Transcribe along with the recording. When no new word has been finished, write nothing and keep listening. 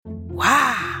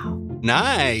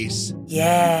Nice.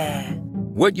 Yeah.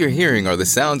 What you're hearing are the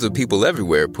sounds of people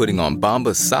everywhere putting on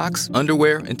Bombas socks,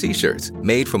 underwear, and T-shirts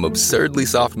made from absurdly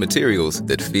soft materials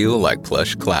that feel like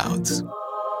plush clouds.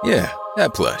 Yeah,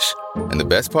 that plush. And the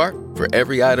best part? For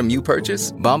every item you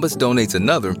purchase, Bombas donates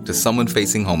another to someone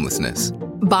facing homelessness.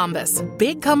 Bombas.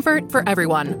 Big comfort for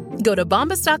everyone. Go to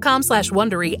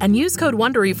bombas.com/Wondery and use code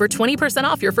Wondery for 20%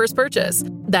 off your first purchase.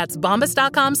 That's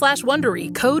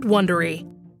bombas.com/Wondery, code Wondery.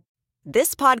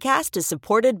 This podcast is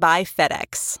supported by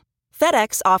FedEx.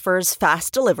 FedEx offers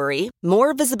fast delivery,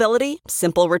 more visibility,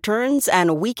 simple returns,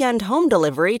 and weekend home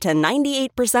delivery to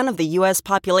 98% of the U.S.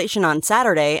 population on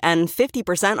Saturday and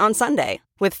 50% on Sunday.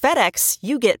 With FedEx,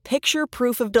 you get picture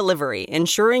proof of delivery,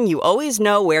 ensuring you always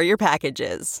know where your package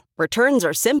is. Returns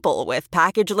are simple with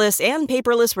packageless and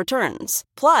paperless returns.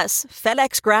 Plus,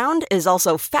 FedEx Ground is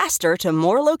also faster to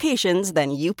more locations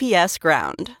than UPS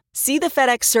Ground. See the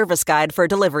FedEx service guide for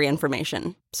delivery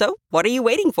information. So, what are you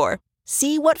waiting for?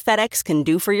 See what FedEx can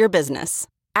do for your business.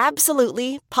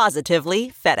 Absolutely,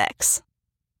 positively FedEx.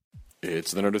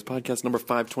 It's the Nerdist Podcast number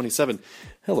 527.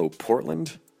 Hello,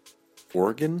 Portland,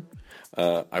 Oregon.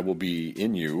 I will be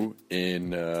in you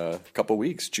in a couple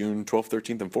weeks, June 12th,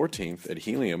 13th, and 14th at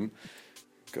Helium.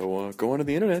 Go onto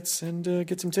the internets and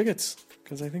get some tickets,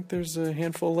 because I think there's a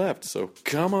handful left. So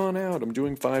come on out. I'm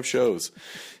doing 5 shows. It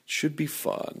should be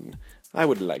fun. I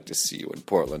would like to see you in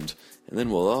Portland. And then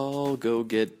we'll all go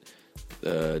get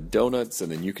donuts, and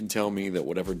then you can tell me that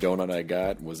whatever donut I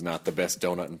got was not the best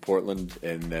donut in Portland,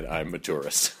 and that I'm a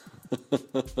tourist.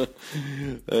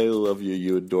 I love you,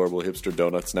 you adorable hipster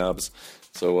donut snobs.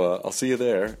 So I'll see you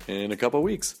there in a couple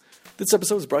weeks. This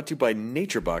episode is brought to you by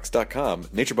NatureBox.com.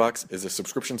 NatureBox is a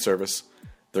subscription service.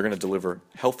 They're going to deliver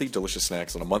healthy, delicious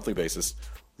snacks on a monthly basis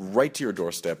right to your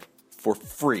doorstep for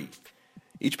free.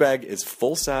 Each bag is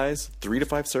full size, 3 to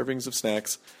 5 servings of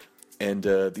snacks. And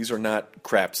these are not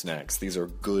crap snacks. These are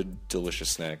good, delicious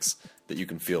snacks that you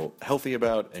can feel healthy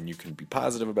about and you can be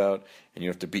positive about, and you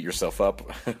don't have to beat yourself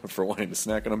up for wanting to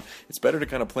snack on them. It's better to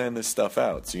kind of plan this stuff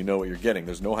out so you know what you're getting.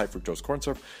 There's no high fructose corn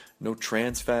syrup, no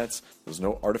trans fats, there's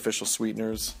no artificial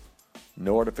sweeteners,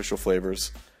 no artificial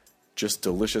flavors. Just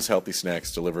delicious, healthy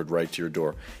snacks delivered right to your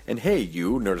door. And hey,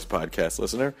 you Nerdist Podcast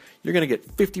listener, you're going to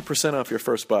get 50% off your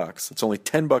first box. It's only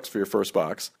 $10 for your first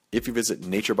box if you visit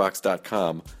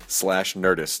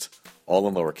naturebox.com/Nerdist, all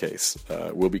in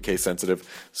lowercase. We'll be case sensitive,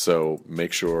 so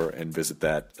make sure and visit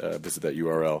that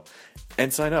URL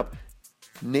and sign up.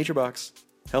 NatureBox,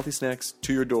 healthy snacks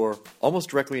to your door, almost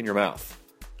directly in your mouth.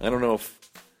 I don't know if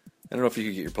you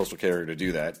could get your postal carrier to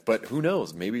do that, but who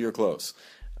knows? Maybe you're close.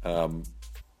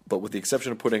 But with the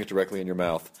exception of putting it directly in your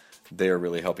mouth, they are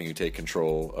really helping you take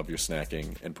control of your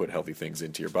snacking and put healthy things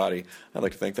into your body. I'd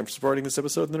like to thank them for supporting this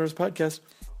episode of the Nerdist Podcast,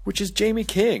 which is Jamie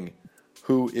King,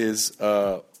 who is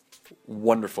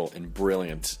wonderful and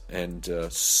brilliant and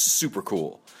super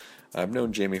cool. I've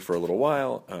known Jamie for a little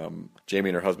while.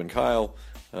 Jamie and her husband Kyle,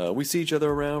 we see each other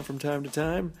around from time to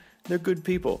time. They're good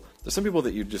people. There's some people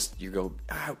that you go,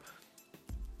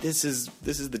 This is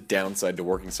the downside to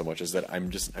working so much, is that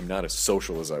I'm not as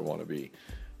social as I want to be.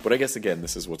 But I guess, again,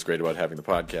 this is what's great about having the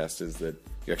podcast, is that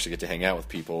you actually get to hang out with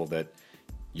people that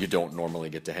you don't normally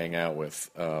get to hang out with.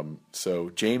 So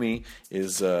Jamie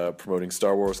is promoting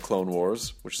Star Wars Clone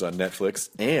Wars, which is on Netflix,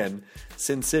 and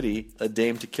Sin City, A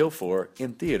Dame to Kill For,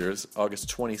 in theaters August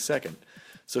 22nd.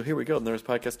 So here we go, Nerdist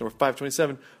Podcast number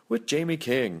 527 with Jamie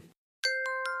King.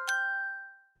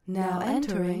 Now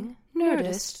entering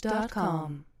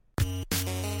Nerdist.com.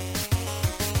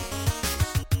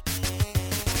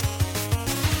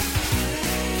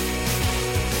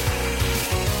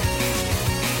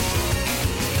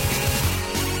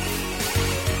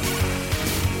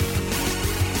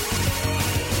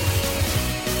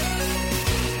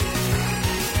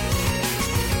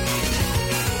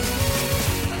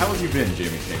 How have you been,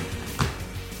 Jamie King?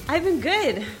 I've been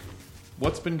good.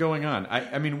 What's been going on?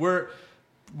 I mean, we're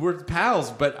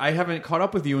pals, but I haven't caught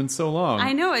up with you in so long.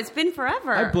 I know, it's been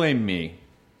forever. I blame me.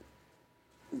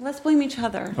 Let's blame each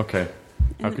other. Okay.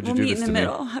 How could you do this to me? We'll meet in the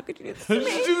middle. How could you do this to me?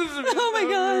 Oh my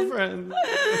God. Friends.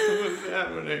 What's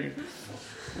happening?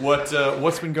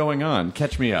 What's been going on?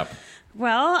 Catch me up.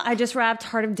 Well, I just wrapped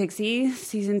Heart of Dixie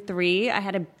season 3. I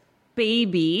had a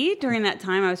baby during that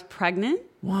time. I was pregnant.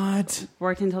 What?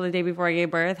 Worked until the day before I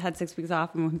gave birth, had 6 weeks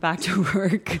off, and went back to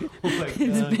work. Oh my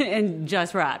God. And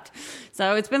just wrapped.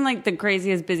 So it's been like the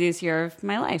craziest, busiest year of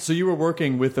my life. So you were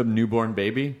working with a newborn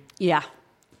baby? Yeah.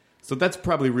 So that's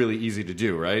probably really easy to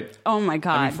do, right? Oh my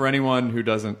God. I mean, for anyone who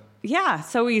doesn't Yeah,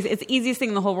 so easy. It's the easiest thing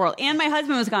in the whole world. And my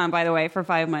husband was gone, by the way, for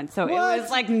 5 months. So What? it was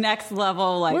like next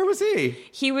level. Like, Where was he?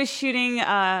 He was shooting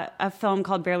a film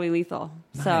called Barely Lethal.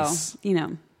 Nice. So, you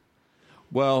know.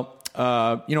 Well,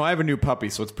 I have a new puppy,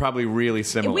 so it's probably really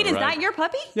similar. Wait, is right? that your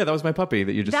puppy? Yeah, that was my puppy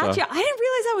that you just That's saw. I didn't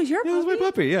realize that was your Yeah, puppy. that was my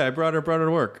puppy. Yeah, I brought her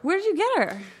to work. Where did you get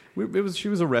her? She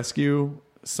was a rescue.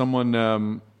 Someone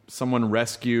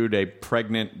rescued a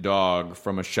pregnant dog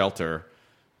from a shelter,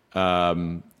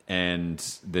 and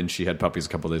then she had puppies a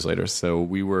couple days later. So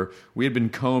we had been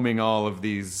combing all of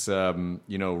these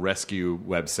rescue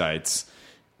websites,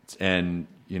 and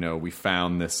we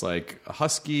found this like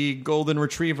husky golden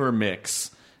retriever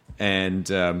mix, and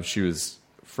she was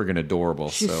friggin' adorable.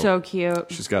 She's so cute.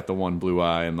 She's got the one blue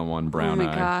eye and the one brown eye. Oh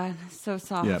my God. So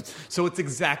soft. Yeah. So it's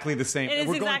exactly the same. It is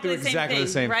We're exactly going the through same exactly thing,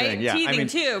 the same right? thing. Yeah. Teething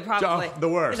too, probably. The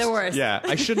worst. The worst. Yeah.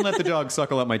 I shouldn't let the dog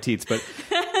suckle up my teats, but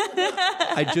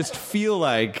I just feel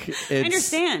like it's... I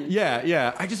understand.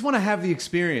 Yeah. I just want to have the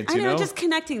experience, I know, just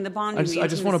connecting, the bonding. I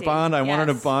just want to bond. I want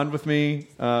her to bond with me.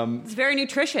 It's very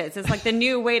nutritious. It's like the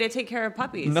new way to take care of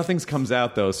puppies. Nothing's comes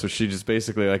out, though, so she just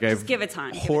basically... Just give it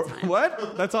time.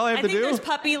 What? That's all I have I to think do? there's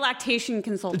puppy lactation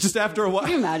consultants. Just after a while.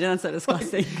 Can you imagine? That's so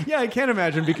disgusting. Yeah, I can't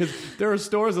imagine, because there are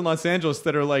stores in Los Angeles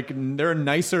that are like, there are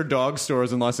nicer dog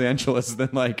stores in Los Angeles than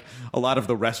like a lot of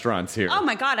the restaurants here. Oh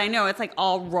my God, I know. It's like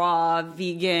all raw,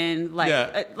 vegan,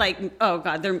 oh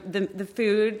God, the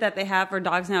food that they have for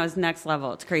dogs now is next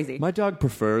level. It's crazy. My dog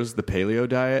prefers the paleo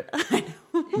diet.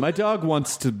 My dog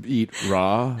wants to eat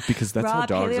raw because that's raw how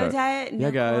dogs paleo are. diet, Yeah,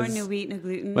 no guys. corn, no wheat, no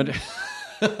gluten. But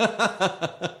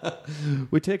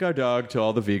we take our dog to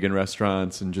all the vegan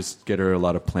restaurants and just get her a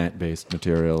lot of plant-based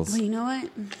materials. Well, you know what?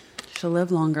 She'll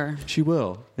live longer. She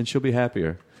will, and she'll be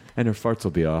happier, and her farts will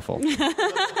be awful.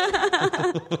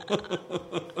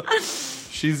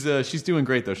 She's doing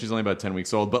great though. She's only about 10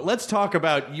 weeks old. But let's talk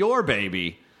about your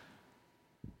baby.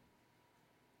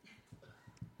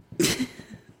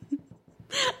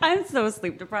 I'm so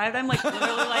sleep deprived. I'm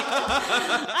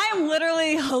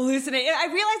literally hallucinating. I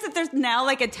realize that there's now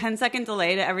like a 10-second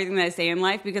delay to everything that I say in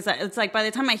life, because it's like by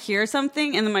the time I hear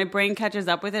something and then my brain catches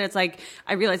up with it, it's like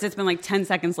I realize it's been like 10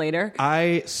 seconds later.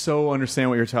 I so understand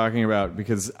what you're talking about,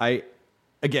 because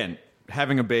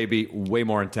having a baby, way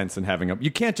more intense than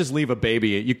you can't just leave a baby.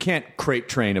 You can't crate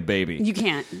train a baby. You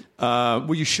can't.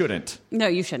 Well, you shouldn't. No,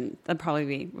 you shouldn't. That'd probably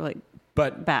be really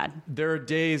But bad. There are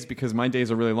days, because my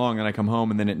days are really long, and I come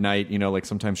home, and then at night, like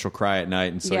sometimes she'll cry at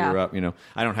night, and so Yeah. you're up,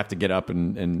 I don't have to get up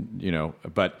and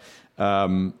but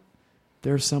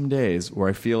there are some days where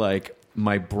I feel like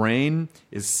my brain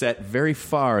is set very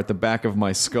far at the back of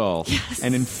my skull. Yes.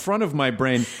 And in front of my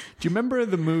brain, do you remember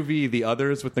the movie The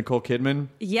Others with Nicole Kidman?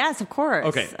 Yes, of course.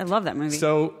 Okay. I love that movie.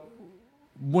 So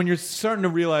when you're starting to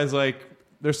realize, like,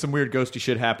 there's some weird ghosty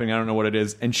shit happening, I don't know what it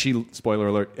is, and spoiler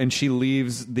alert, and she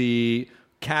leaves the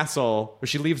castle, or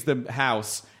she leaves the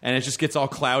house, and it just gets all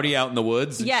cloudy out in the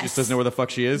woods, and Yes. she just doesn't know where the fuck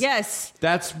she is. Yes.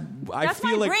 That's my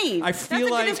brain. I That's feel a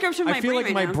good like description of I my feel brain like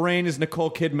right my now. brain is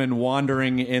Nicole Kidman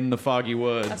wandering in the foggy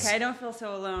woods. Okay, I don't feel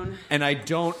so alone. And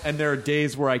and there are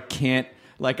days where I can't,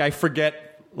 like, I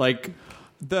forget, like,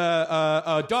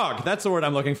 the dog. That's the word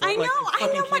I'm looking for. I know. Like, I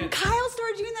know. When can't- Kyle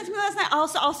started doing that to me last night,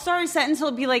 I'll start a sentence.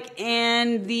 He'll be like,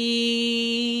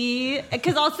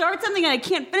 because I'll start something and I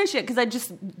can't finish it because I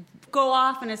just go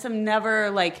off into some nether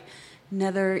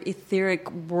etheric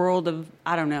world of,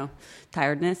 I don't know,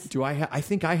 tiredness. I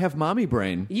think I have mommy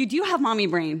brain. You do have mommy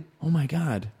brain. Oh my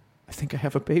God. I think I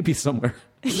have a baby somewhere.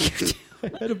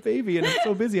 I had a baby and I'm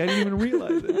so busy I didn't even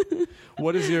realize it.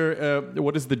 What is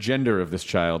the gender of this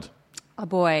child? A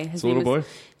boy. His a little name is boy?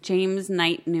 James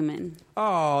Knight Newman.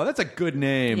 Oh, that's a good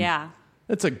name. Yeah.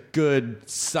 That's a good,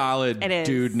 solid It is.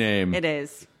 dude name. It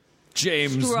is.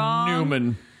 James Strong.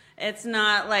 Newman. It's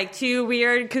not like too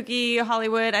weird, kooky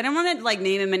Hollywood. I don't want to like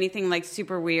name him anything like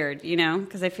super weird,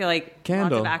 because I feel like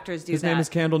Candle. lots of actors do His that. name is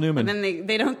Candle Newman. And then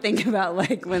they don't think about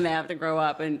like when they have to grow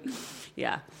up and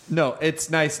yeah. No, it's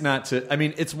nice not to. I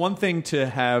mean, it's one thing to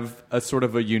have a sort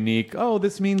of a unique,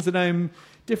 this means that I'm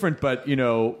different. But,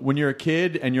 when you're a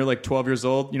kid and you're like 12 years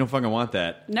old, you don't fucking want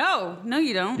that. No,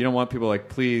 you don't. You don't want people like,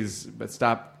 please, but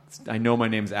stop. I know my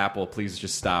name's Apple. Please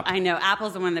just stop. I know.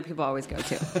 Apple's the one that people always go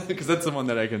to. Because that's the one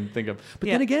that I can think of. But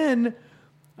Yeah. then again,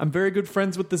 I'm very good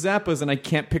friends with the Zappas, and I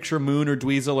can't picture Moon or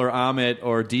Dweezil or Amit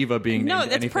or Diva being No,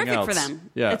 named that's anything perfect else. for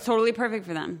them. Yeah. It's totally perfect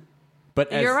for them.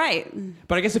 But You're right.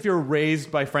 But I guess if you're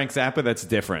raised by Frank Zappa, that's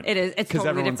different. It is. It's because totally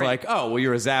everyone's different. like, oh, well,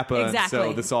 you're a Zappa, Exactly.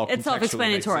 so this all It's contextually makes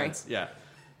self-explanatory. sense. Yeah.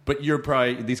 But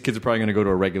these kids are probably going to go to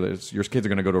your kids are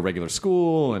going to go to a regular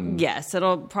school and... Yes,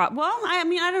 it'll I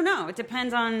mean, I don't know. It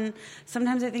depends on,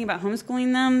 sometimes I think about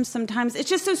homeschooling them. Sometimes it's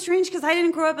just so strange because I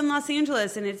didn't grow up in Los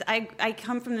Angeles and I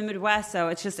come from the Midwest. So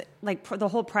it's just like the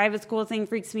whole private school thing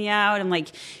freaks me out. And like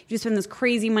you just spend this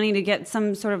crazy money to get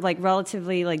some sort of like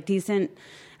relatively like decent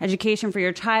education for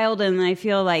your child. And I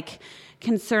feel like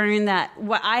concerned that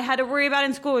what I had to worry about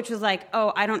in school, which was like,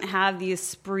 oh, I don't have the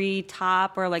Esprit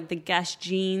top or like the Guess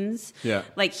jeans. Yeah.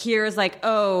 Like here's like,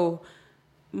 oh,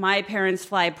 my parents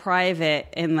fly private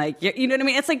and like, you know what I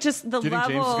mean? It's like just the level. Do you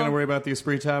think James is going to worry about the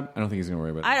Esprit top? I don't think he's going to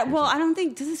worry about it. I don't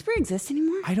think, does Esprit exist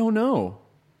anymore? I don't know.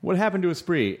 What happened to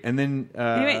Esprit? And then...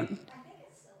 anyway,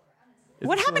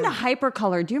 what happened to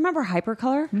Hypercolor? Do you remember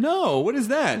Hypercolor? No, what is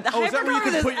that? The is that where you Hypercolor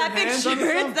can was put your epic hands on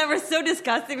shirts stuff? that were so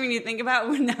disgusting when you think about it.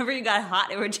 Whenever you got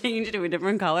hot, it would change to a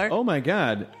different color. Oh my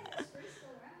God.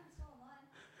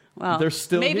 Well, they're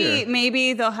still here.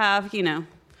 Maybe they'll have,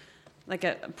 like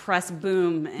a press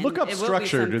boom. And Look up it will be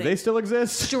Structure. Do something. they still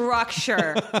exist?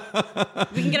 Structure.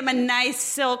 We can get them a nice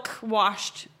silk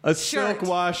washed A shirt. silk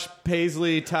wash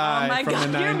paisley tie Oh my from God.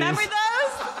 the 90s. Do you remember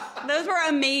those? Those were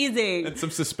amazing. And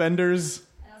some suspenders.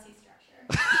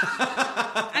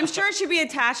 I'm sure it should be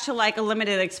attached to like a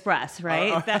Limited Express,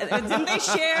 right? Didn't they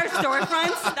share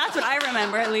storefronts? That's what I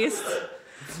remember, at least.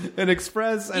 An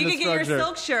Express and You a could get Structure. your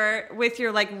silk shirt with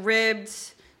your like ribbed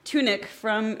tunic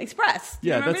from Express. Do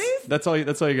you remember these? that's all you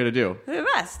got to do. They're the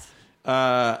best.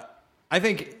 I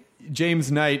think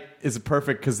James Knight is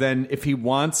perfect because then if he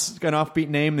wants an offbeat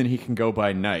name, then he can go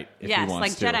by Knight if he Yes,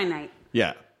 wants like to. Jedi Knight.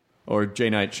 Yeah. Or J.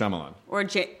 Knight Shyamalan. Or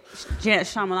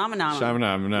Shamanama.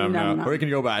 Shyamalan. Or he can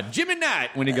go by Jim and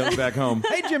Knight when he goes back home.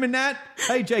 Hey, Jim and Knight.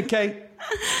 Hey, JK.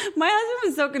 My husband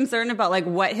was so concerned about like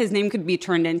what his name could be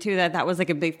turned into that was like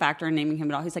a big factor in naming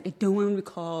him at all. He's like, I don't want him to be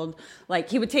called. Like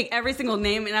he would take every single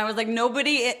name, and I was like,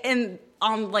 nobody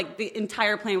on like the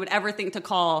entire plane would ever think to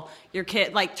call your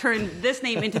kid like turn this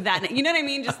name into that name. You know what I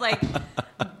mean? Just like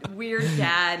weird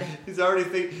dad. He's already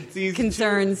thinking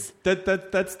concerns.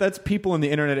 That's people in the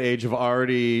internet age of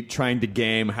already trying to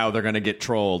game how they're going to get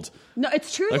trolled. No,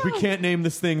 it's true. Like though. we can't name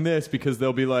this thing this because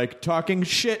they'll be like talking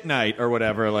shit night or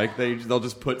whatever. Like they'll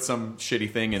just put some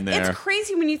shitty thing in there. It's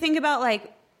crazy when you think about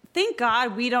like, thank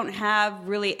God we don't have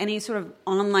really any sort of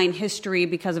online history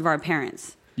because of our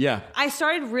parents. Yeah. I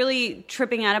started really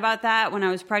tripping out about that when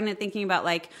I was pregnant, thinking about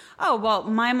like, oh, well,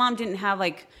 my mom didn't have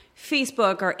like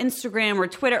Facebook or Instagram or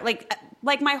Twitter.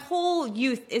 Like my whole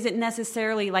youth isn't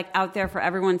necessarily like out there for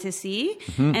everyone to see.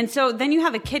 Mm-hmm. And so then you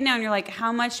have a kid now and you're like,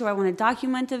 how much do I want to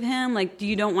document of him? Like,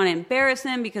 you don't want to embarrass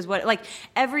him because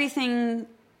everything,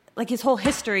 like his whole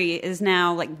history is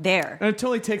now like there. And it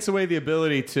totally takes away the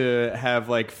ability to have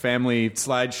like family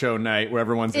slideshow night where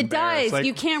everyone's It embarrassed. does. Like,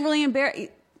 You can't really embarrass.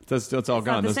 It's all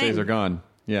gone. the Those days same. are gone.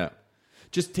 Yeah.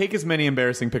 Just take as many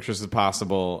embarrassing pictures as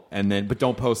possible but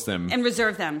don't post them. And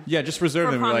reserve them. Yeah, just reserve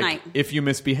For them. prom Like, night. if you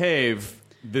misbehave,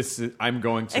 I'm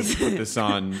going to put this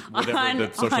on whatever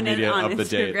the social media on of the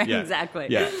day. Instagram, Yeah, exactly.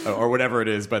 Yeah, or whatever it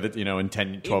is by the in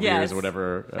 10, 12 years Yes. or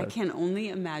whatever. I can only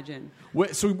imagine.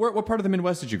 So what part of the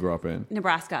Midwest did you grow up in?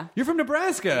 Nebraska. You're from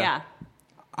Nebraska. Yeah.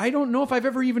 I don't know if I've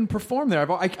ever even performed there.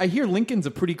 I hear Lincoln's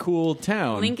a pretty cool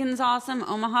town. Lincoln's awesome.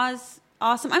 Omaha's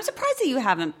awesome. I'm surprised that you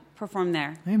haven't performed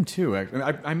there. I am too. Actually,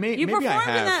 You maybe performed I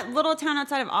have. in that little town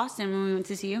outside of Austin when we went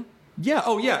to see you. Yeah.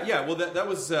 Oh, yeah. Well, that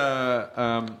was.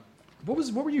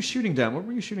 What were you shooting down? What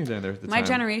were you shooting down there at the My time?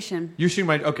 generation. You're shooting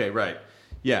my. Okay, right.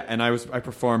 Yeah, and I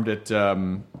performed at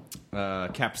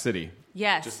Cap City.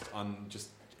 Yes.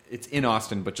 It's in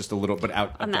Austin, but just a little, but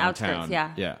out On the downtown. outskirts,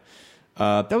 yeah. Yeah.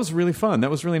 That was really fun. That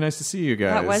was really nice to see you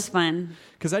guys. That was fun.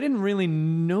 Because I didn't really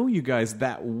know you guys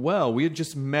that well. We had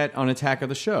just met on Attack of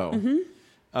the Show. Mm-hmm.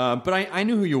 But I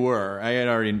knew who you were.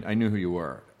 I knew who you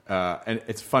were. And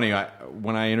it's funny.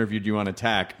 When I interviewed you on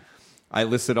Attack, I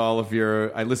listed all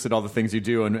the things you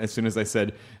do, and as soon as I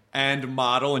said and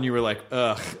model, and you were like,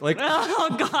 ugh, like,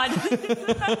 Oh God.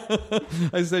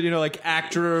 I said, like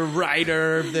actor,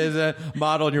 writer, there's a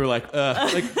model, and you were like,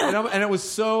 ugh, like, and it was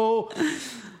so.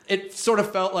 It sort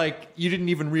of felt like you didn't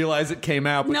even realize it came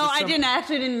out. But No, just I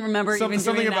didn't remember even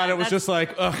something doing about that. it was just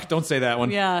like, ugh, don't say that one.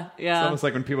 Yeah. It's almost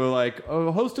like when people are like,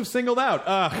 "Oh, host of Singled Out."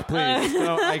 Ugh, please.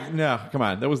 No, come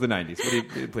on. That was the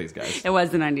 90s. Please, guys. It was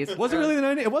the 90s. Was it really the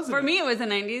 90s? It wasn't. For me, it was the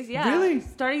 90s. Yeah. Really?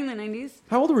 Starting in the 90s.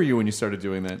 How old were you when you started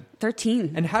doing that?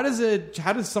 13. And how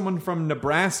does someone from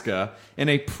Nebraska in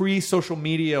a pre-social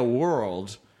media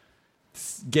world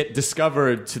get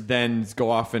discovered to then go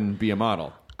off and be a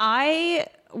model? I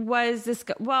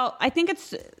think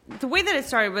it's the way that it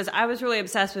started was I was really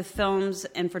obsessed with films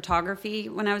and photography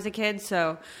when I was a kid.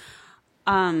 So,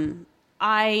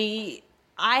 I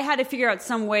I had to figure out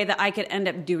some way that I could end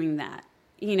up doing that.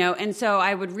 And so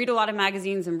I would read a lot of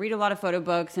magazines and read a lot of photo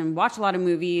books and watch a lot of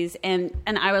movies, and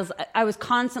I was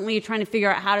constantly trying to figure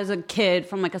out how does a kid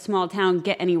from like a small town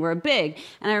get anywhere big.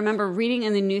 And I remember reading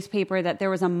in the newspaper that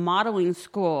there was a modeling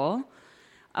school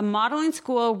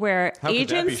where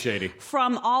agents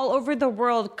from all over the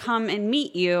world come and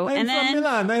meet you. I'm from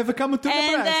Milan. I have come to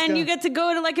Nebraska. And then you get to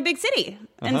go to like a big city.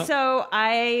 And so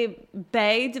I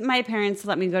begged my parents to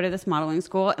let me go to this modeling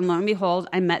school. And lo and behold,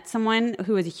 I met someone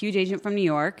who was a huge agent from New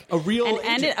York. A real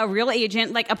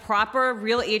agent, like a proper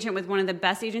real agent with one of the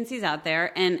best agencies out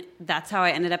there. And that's how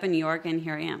I ended up in New York, and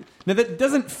here I am. Now, that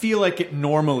doesn't feel like it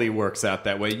normally works out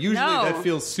that way. Usually that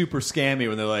feels super scammy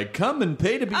when they're like, come and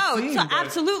pay to be seen. Oh,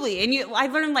 absolutely. And I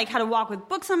learned like how to walk with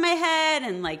books on my head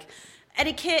and like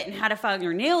etiquette and how to file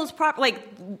your nails properly.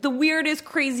 Like the weirdest,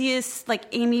 craziest, like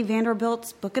Amy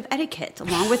Vanderbilt's book of etiquette,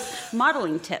 along with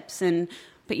modeling tips.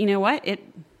 But you know what?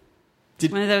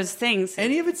 One of those things.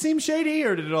 Any of it seem shady,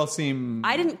 or did it all seem...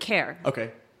 I didn't care.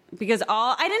 Okay. Because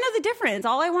I didn't know the difference.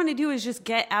 All I wanted to do was just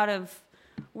get out of...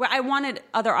 where I wanted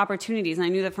other opportunities, and I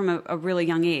knew that from a really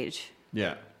young age.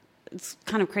 Yeah. It's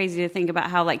kind of crazy to think about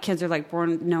how like kids are like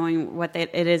born knowing what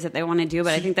it is that they want to do,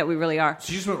 but I think that we really are.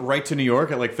 So you just went right to New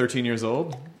York at like 13 years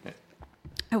old?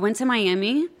 I went to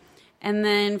Miami, and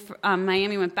then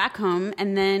Miami went back home,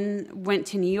 and then went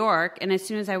to New York. And as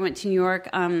soon as I went to New York,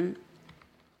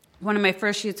 one of my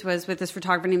first shoots was with this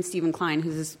photographer named Stephen Klein,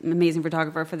 who's this amazing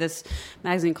photographer for this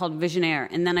magazine called Visionaire.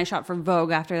 And then I shot for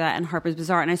Vogue after that and Harper's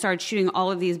Bazaar. And I started shooting all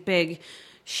of these big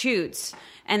shoots.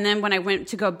 And then when I went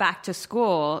to go back to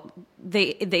school,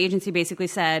 the agency basically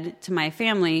said to my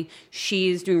family,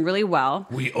 she's doing really well.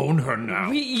 We own her now.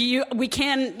 We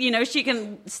can, she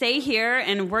can stay here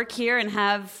and work here and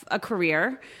have a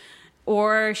career.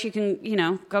 Or she can,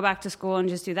 go back to school and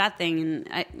just do that thing.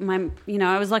 And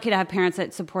I was lucky to have parents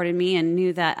that supported me and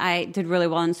knew that I did really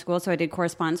well in school. So I did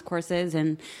correspondence courses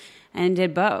and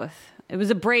did both. It was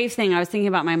a brave thing. I was thinking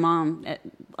about my mom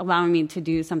allowing me to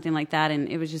do something like that. And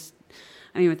it was just,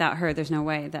 without her, there's no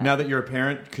way that... Now that you're a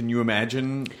parent, can you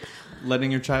imagine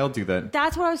letting your child do that?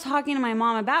 That's what I was talking to my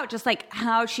mom about, just like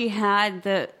how she had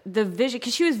the vision,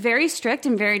 because she was very strict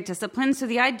and very disciplined. So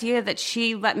the idea that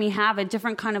she let me have a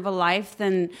different kind of a life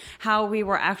than how we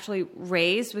were actually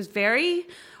raised was very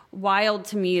wild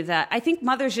to me. That I think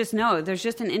mothers just know. There's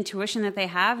just an intuition that they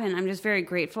have, and I'm just very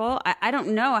grateful. I don't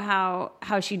know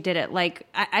how she did it. Like,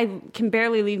 I can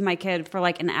barely leave my kid for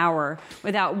like an hour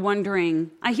without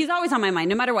wondering. He's always on my mind.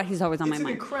 No matter what, he's always on my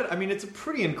mind. It's a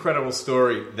pretty incredible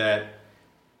story that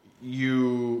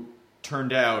you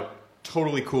turned out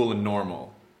totally cool and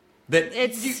normal. That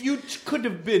you could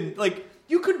have been like...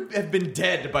 You could have been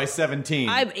dead by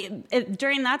 17.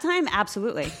 During that time,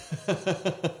 absolutely.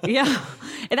 Yeah.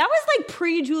 And that was like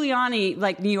pre-Giuliani,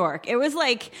 like New York. It was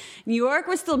like New York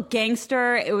was still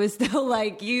gangster. It was still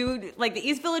like the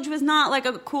East Village was not like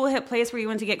a cool hip place where you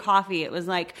went to get coffee. It was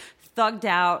like thugged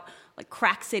out, like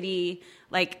crack city,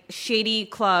 like shady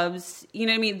clubs. You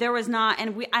know what I mean? There was not,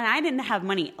 and I didn't have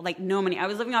money, like no money. I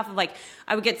was living off of like,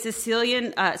 I would get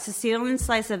Sicilian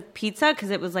slice of pizza because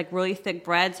it was like really thick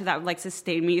bread, so that would like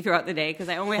sustain me throughout the day because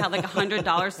I only had like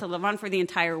 $100 to live on for the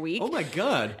entire week. Oh my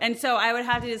God. And so I would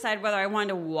have to decide whether I wanted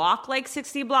to walk like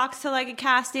 60 blocks to like a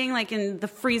casting, like in the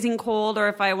freezing cold, or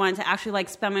if I wanted to actually like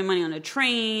spend my money on a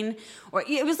train. Or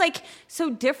it was like so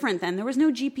different then. There was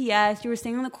no GPS. You were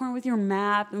staying on the corner with your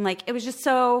map, and like it was just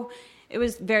so... It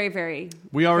was very, very.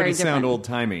 We already sound old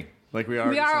timey. Like we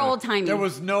are old timey. There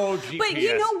was no GPS. But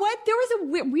you know what? There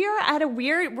was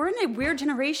we're in a weird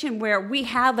generation where we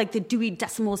had like the Dewey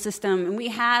Decimal System, and we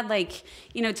had like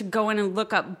to go in and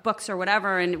look up books or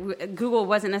whatever, and Google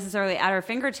wasn't necessarily at our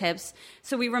fingertips.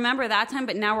 So we remember that time,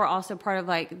 but now we're also part of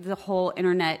like the whole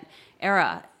internet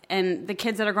era. And the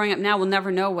kids that are growing up now will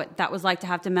never know what that was like to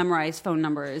have to memorize phone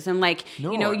numbers and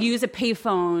use a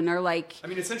payphone or like...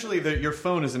 essentially your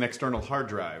phone is an external hard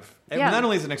drive. Yeah. Not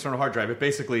only is it an external hard drive, it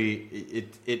basically,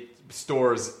 it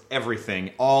stores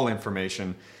everything, all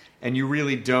information. And you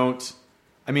really don't...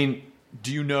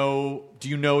 do you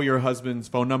know your husband's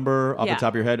phone number off the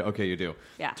top of your head? Okay, you do.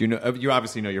 Yeah. Do you know? You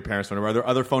obviously know your parents' phone number. Are there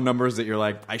other phone numbers that you're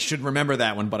like, I should remember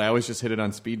that one, but I always just hit it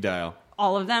on speed dial?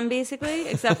 All of them, basically,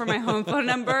 except for my home phone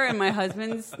number and my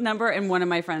husband's number and one of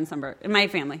my friends' number in my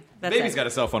family. That's Baby's got a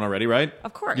cell phone already, right?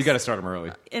 Of course. You got to start him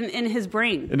early. In his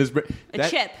brain. In his brain. A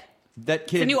chip. That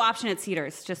kid. It's a new option at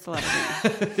Cedars, just to let you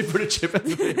know. They put a chip in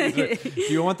the Do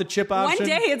you want the chip option? One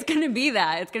day it's going to be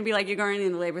that. It's going to be like you're going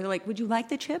in the labor. They're like, would you like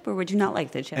the chip or would you not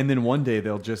like the chip? And then one day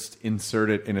they'll just insert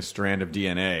it in a strand of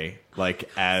DNA, like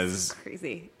as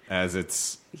crazy as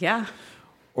it's. Yeah.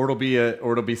 or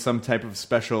it'll be some type of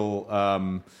special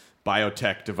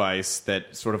biotech device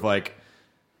that sort of like,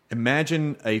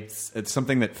 imagine it's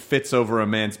something that fits over a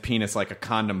man's penis like a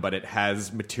condom, but it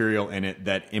has material in it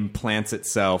that implants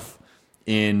itself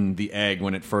in the egg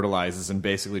when it fertilizes and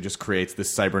basically just creates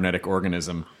this cybernetic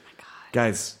organism. Oh my God.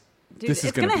 Guys, dude, this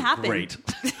is going to be happen. Great.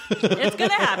 It's going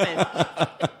to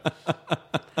happen.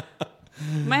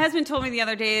 My husband told me the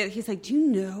other day, he's like, do you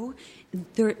know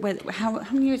how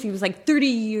many years? He was like, 30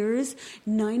 years,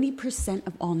 90%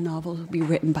 of all novels will be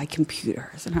written by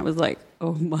computers. And I was like,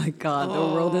 oh my God,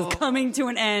 the world is coming to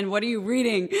an end. What are you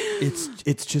reading?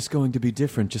 It's just going to be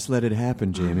different. Just let it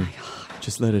happen, Jamie. Oh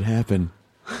just let it happen.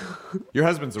 Your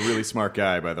husband's a really smart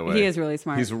guy, by the way. He is really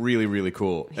smart. He's really, really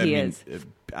cool. He is.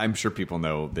 I'm sure people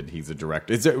know that he's a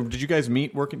director. Did you guys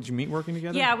meet working? Did you meet working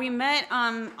together? Yeah, we met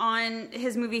on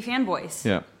his movie Fanboys.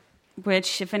 Yeah.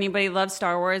 Which, if anybody loves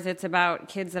Star Wars, it's about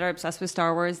kids that are obsessed with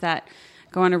Star Wars that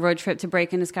go on a road trip to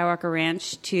break into Skywalker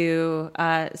Ranch to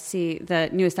see the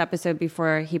newest episode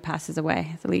before he passes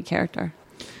away, the lead character.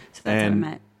 So that's how we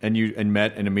met. And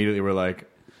met and immediately were like,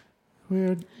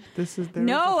 weird.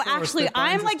 No, actually,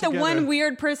 I'm like the one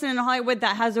weird person in Hollywood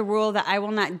that has a rule that I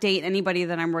will not date anybody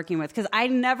that I'm working with, because I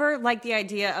never like the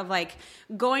idea of like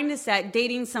going to set,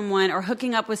 dating someone or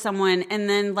hooking up with someone, and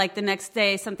then like the next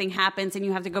day something happens and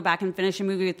you have to go back and finish a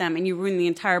movie with them and you ruin the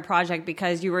entire project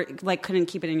because you were like couldn't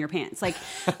keep it in your pants. Like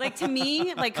to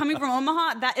me, like coming from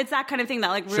Omaha, that it's that kind of thing, that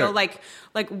like real Sure.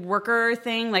 like worker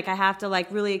thing. Like I have to like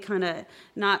really kind of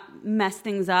not mess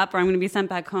things up or I'm going to be sent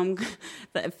back home.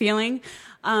 That feeling.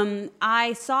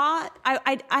 I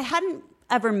hadn't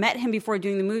ever met him before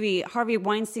doing the movie. Harvey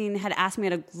Weinstein had asked me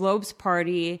at a Globes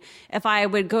party if I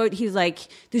would go. He's like,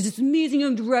 there's this amazing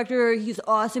young director. He's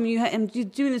awesome. And you're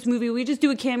doing this movie. We just do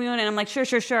a cameo. And I'm like,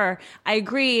 sure. I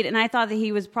agreed. And I thought that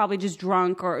he was probably just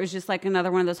drunk or it was just like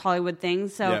another one of those Hollywood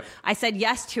things. So Yep. I said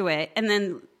yes to it and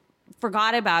then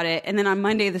forgot about it. And then on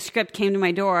Monday, the script came to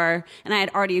my door and I had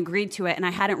already agreed to it and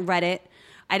I hadn't read it.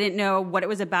 I didn't know what it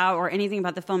was about or anything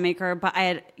about the filmmaker, but I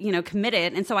had,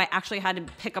 committed. And so I actually had to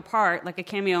pick apart like a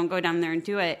cameo and go down there and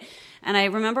do it. And I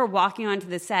remember walking onto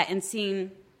the set and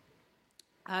seeing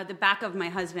the back of my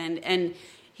husband, and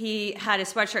he had a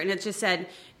sweatshirt and it just said,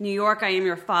 New York, I am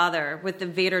your father, with the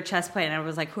Vader chest plate. And I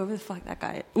was like, whoever the fuck that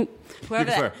guy,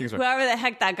 whoever the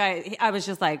heck that guy, I was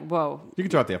just like, whoa. You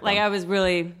can drop the F-bomb. Like I was into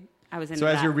that. So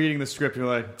as you're reading the script, you're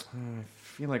like, I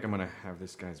feel like I'm going to have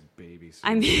this guy's baby.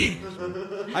 I mean,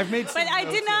 I've made some but I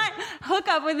did not hook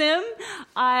up with him.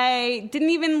 I didn't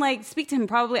even like speak to him.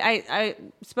 Probably I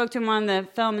spoke to him on the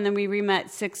film and then we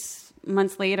re-met 6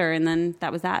 months later and then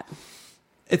that was that.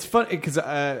 It's funny because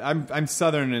I'm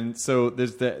Southern, and so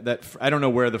there's that I don't know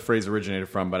where the phrase originated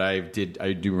from, but I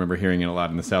do remember hearing it a lot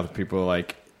in the South. People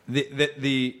like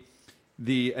the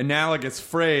analogous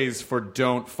phrase for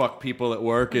 "don't fuck people at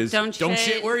work" is "don't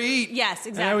shit where you eat." Yes,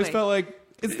 exactly. And I always felt like,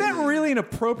 is that really an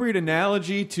appropriate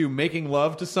analogy to making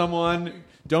love to someone?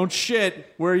 Don't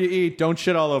shit where you eat. Don't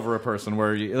shit all over a person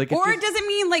where you like. Or does it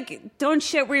mean like don't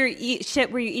shit where you eat? Shit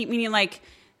where you eat, meaning like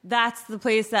that's the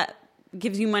place that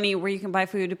gives you money where you can buy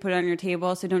food to put on your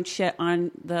table. So don't shit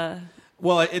on the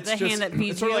it's the just hand that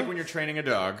feeds it's sort of you? like when you're training a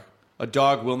dog. A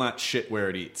dog will not shit where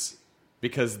it eats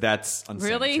because that's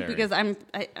unsanitary. Really? Because I'm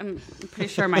pretty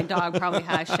sure my dog probably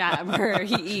has shat where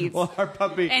he eats. Well, our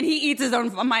puppy and he eats his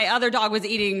own. My other dog was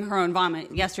eating her own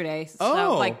vomit yesterday.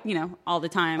 So, like all the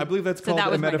time. I believe that's called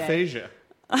emetophagia.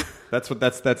 That's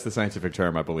the scientific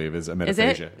term, I believe, is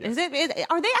emetophagia. Is it?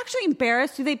 Are they actually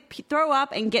embarrassed? Do they throw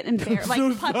up and get embarrassed,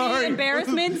 like puppy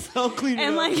embarrassments, I'll clean it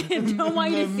and up. like don't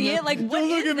want you to see it? Like what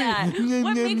is that?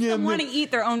 What makes them want to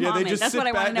eat their own vomit? That's what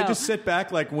I want to know. They just sit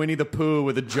back like Winnie the Pooh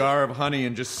with a jar of honey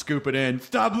and just scoop it in.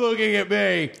 Stop looking at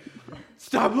me.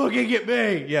 Stop looking at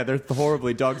me. Yeah, they're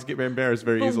horribly. Dogs get embarrassed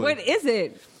very easily. What is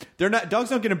it? They're not. Dogs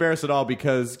don't get embarrassed at all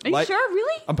because. Are you sure?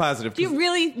 Really? I'm positive. Do you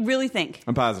really think?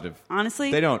 I'm positive.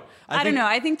 Honestly, they don't. I don't know.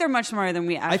 I think they're much smarter than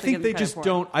we actually. I think give they them just credit for.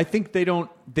 don't. I think they don't.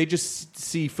 They just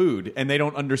see food and they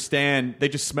don't understand. They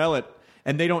just smell it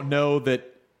and they don't know that.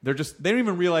 They don't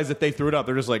even realize that they threw it up.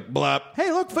 They're just like, blop.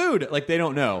 Hey, look, food. Like, they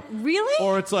don't know. Really?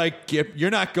 Or it's like, you're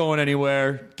not going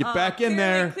anywhere. Get back in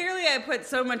there. Clearly, I put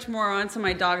so much more onto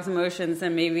my dog's emotions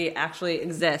than maybe actually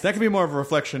exists. That could be more of a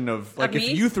reflection of, like, if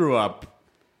me? you threw up,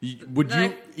 would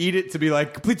you eat it to be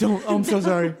like, please don't, oh, I'm so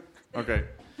sorry. Okay.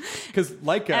 Because,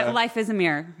 like... life is a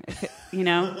mirror.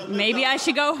 Maybe I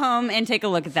should go home and take a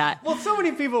look at that. Well, so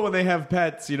many people, when they have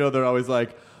pets, they're always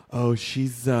like, oh,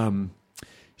 she's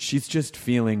she's just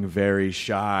feeling very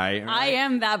shy. I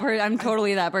am that person. I'm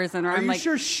totally that person. Or Are I'm you like,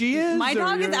 sure she is? My or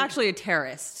dog is you're- actually a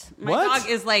terrorist. My What? dog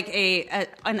is like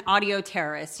an audio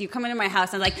terrorist. You come into my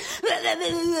house and like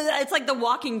it's like The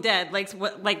Walking Dead,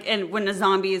 and when a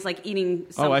zombie is like eating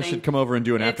something. Oh, I should come over and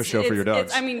do an after show for your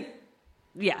dogs. I mean,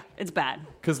 yeah, it's bad.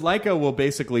 Because Laika will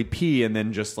basically pee and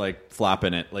then just like flop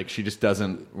in it. Like she just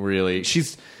doesn't really.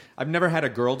 I've never had a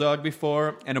girl dog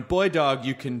before, and a boy dog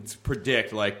you can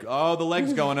predict like, oh, the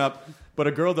leg's going up. But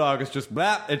a girl dog is just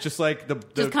blah. It's just like the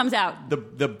Just comes out. The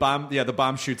bomb. Yeah, the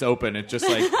bomb shoots open. It's just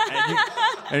like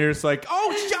and you're just like,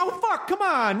 oh fuck, come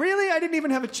on, really? I didn't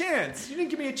even have a chance. You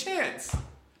didn't give me a chance.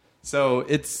 So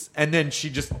and then she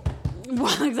just.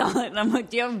 And I'm like,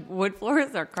 do you have wood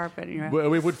floors or carpet in your house?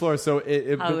 We have wood floors, so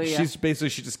but Hallelujah.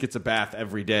 she just gets a bath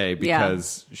every day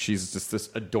because she's just this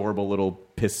adorable little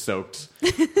piss-soaked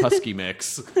husky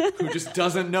mix who just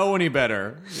doesn't know any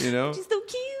better, you know? She's so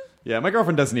cute. Yeah, my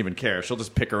girlfriend doesn't even care. She'll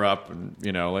just pick her up and,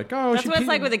 like, oh, That's she what it's peed.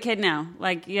 like with a kid now.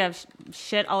 Like, you have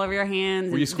shit all over your hands.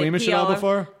 Were and you they squeamish pee at all over-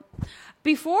 before?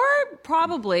 Before,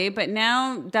 probably, but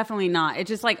now, definitely not. It's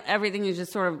just like everything is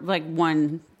just sort of like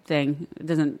one thing. It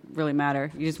doesn't really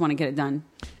matter. You just want to get it done.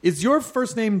 Is your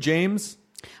first name James?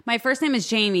 My first name is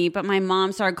Jamie, but my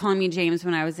mom started calling me James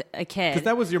when I was a kid. Because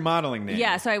that was your modeling name.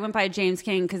 Yeah, so I went by James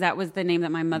King because that was the name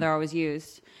that my mother always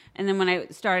used. And then when I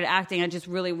started acting, I just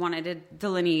really wanted a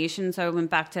delineation, so I went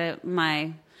back to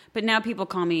my... But now people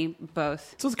call me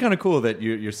both. So it's kind of cool that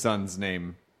your son's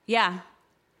name... Yeah.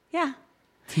 Yeah.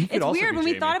 could It's also weird. be When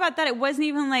we Jamie. thought about that, it wasn't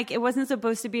even like... It wasn't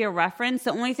supposed to be a reference.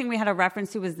 The only thing we had a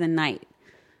reference to was the night.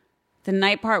 The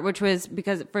night part, which was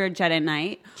because for Jedi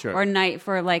Knight, Sure. or Knight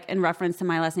for like in reference to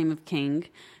my last name of King.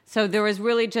 So there was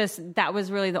really that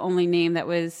was really the only name that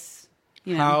was...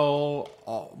 You know.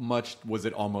 How much was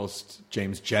it almost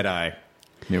James Jedi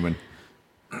Newman?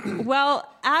 Well,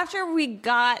 after we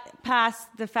got past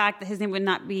the fact that his name would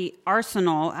not be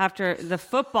Arsenal after the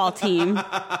football team,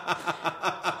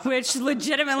 which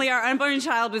legitimately our unborn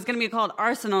child was going to be called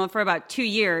Arsenal for about 2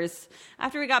 years.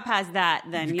 After we got past that,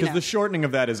 then, Because the shortening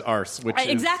of that is Arse, which is...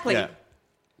 Exactly. Yeah,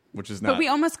 which is not... But we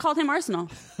almost called him Arsenal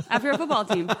after a football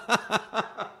team.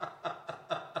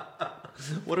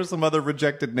 What are some other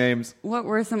rejected names? What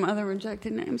were some other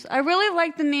rejected names? I really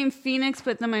liked the name Phoenix,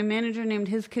 but then my manager named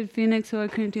his kid Phoenix, so I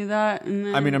couldn't do that. And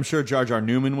then I mean, I'm sure Jar Jar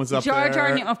Newman was up Jar there. Jar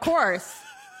Newman, of course.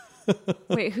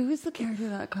 Wait, who is the character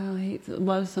that Kyle hates,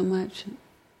 loves so much?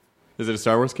 Is it a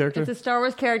Star Wars character? It's a Star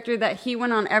Wars character that he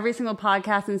went on every single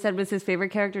podcast and said was his favorite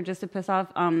character just to piss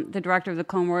off the director of the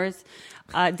Clone Wars,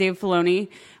 Dave Filoni.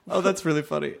 Oh, that's really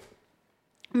funny.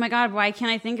 Oh my God, why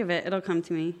can't I think of it? It'll come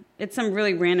to me. It's some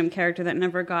really random character that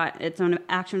never got its own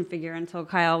action figure until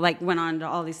Kyle went on to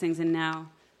all these things, and now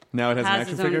Now it has an action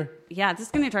his own. figure? Yeah, this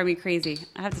is going to drive me crazy.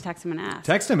 I have to text him and ask.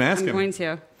 Text him, ask I'm him. going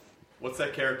to. What's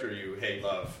that character you hate,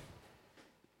 love?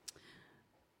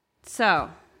 So,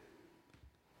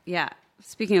 yeah.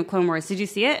 Speaking of Clone Wars, did you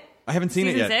see it? I haven't seen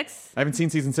it Season yet. 6? I haven't seen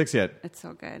season 6 yet. It's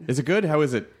so good. Is it good? How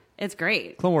is it? It's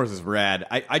great. Clone Wars is rad.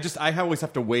 I always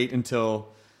have to wait until...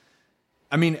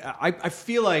 I mean, I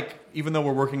feel like even though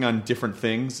we're working on different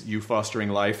things, you fostering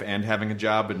life and having a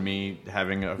job and me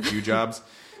having a few jobs,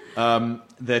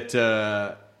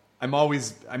 that I'm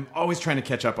always trying to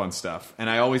catch up on stuff. And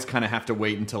I always kind of have to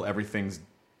wait until everything's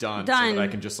done. So that I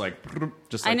can just I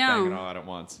bang know. it all out at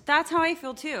once. That's how I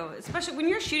feel too. Especially when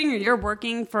you're shooting or you're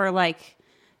working for like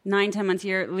 9-10 months a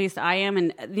year, at least I am,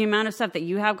 and the amount of stuff that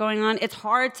you have going on, it's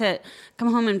hard to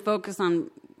come home and focus on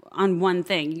one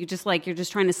thing. You're just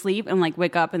trying to sleep and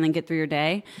wake up and then get through your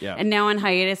day. Yeah. And now on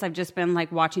hiatus, I've just been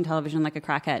watching television like a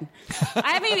crackhead.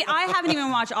 I haven't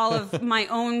even watched all of my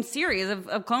own series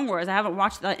of Clone Wars. I haven't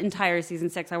watched the entire season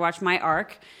 6. I watched my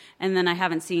arc, and then I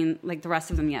haven't seen the rest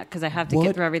of them yet because I have to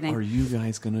get through everything. What are you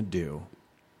guys gonna do,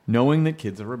 knowing that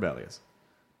kids are rebellious,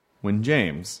 when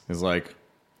James is like,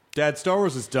 "Dad, Star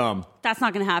Wars is dumb"? That's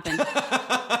not going to happen.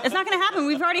 It's not going to happen.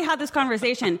 We've already had this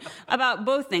conversation about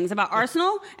both things, about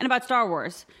Arsenal and about Star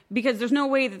Wars, because there's no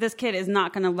way that this kid is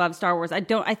not going to love Star Wars. I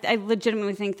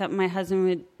legitimately think that my husband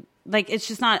would, it's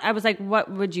just not, I was like, what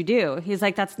would you do? He's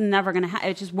like, that's never going to happen.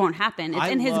 It just won't happen. It's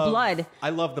in his blood. I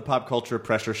love the pop culture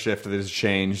pressure shift that has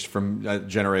changed from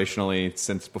generationally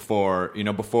since before. You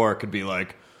know, before it could be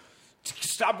like,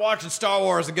 stop watching Star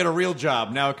Wars and get a real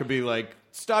job. Now it could be like,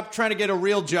 stop trying to get a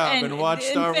real job and watch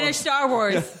Star Wars. Finish Star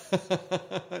Wars.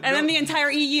 And then the entire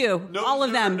EU. All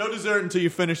of them. No dessert until you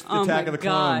finish Oh Attack my of the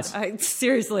God. Clones.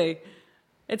 Seriously.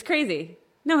 It's crazy.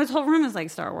 No, his whole room is like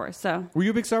Star Wars, so. Were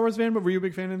you a big Star Wars fan, but were you a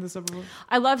big fan of this episode?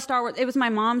 I love Star Wars. It was my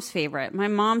mom's favorite. My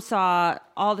mom saw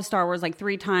all the Star Wars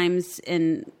 3 times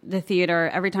in the theater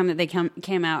every time that they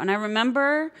came out. And I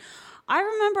remember I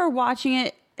remember watching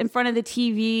it in front of the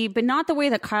TV, but not the way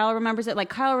that Kyle remembers it. Like,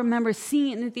 Kyle remembers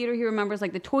seeing it in the theater. He remembers,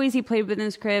 like, the toys he played with in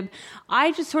his crib.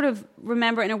 I just sort of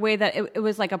remember in a way that it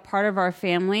was like a part of our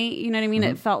family. You know what I mean?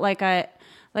 It felt like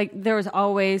there was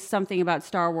always something about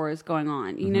Star Wars going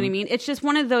on. You know what I mean? It's just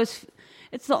one of those...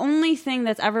 It's the only thing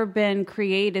that's ever been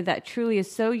created that truly is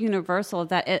so universal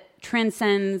that it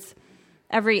transcends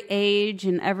every age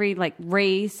and every like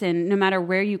race, and no matter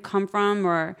where you come from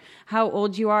or how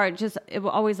old you are, it will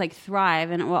always like thrive,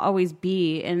 and it will always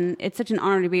be. And it's such an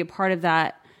honor to be a part of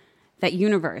that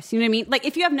universe. You know what I mean? Like,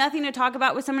 if you have nothing to talk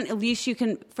about with someone, at least you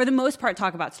can, for the most part,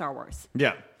 talk about Star Wars.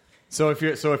 Yeah. So if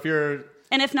you're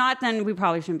and if not, then we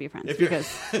probably shouldn't be friends.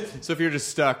 So if you're just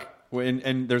stuck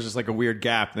and there's just like a weird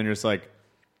gap, then you're just like,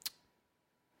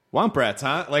 Womp Rats,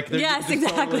 huh? Like, yes,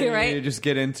 exactly, right. You just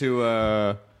get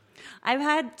into. I've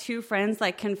had two friends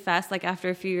like confess, like after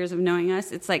a few years of knowing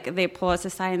us, it's like they pull us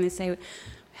aside and they say, "We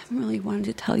haven't really wanted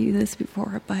to tell you this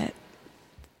before, but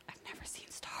I've never seen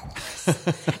Star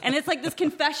Wars." And it's like this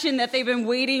confession that they've been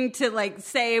waiting to like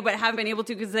say, but haven't been able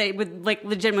to because they would like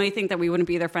legitimately think that we wouldn't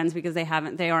be their friends because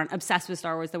they aren't obsessed with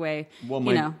Star Wars the way. Well,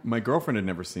 my girlfriend had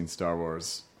never seen Star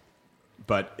Wars,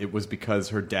 but it was because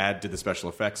her dad did the special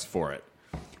effects for it.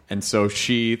 And so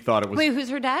she thought it was... Wait, who's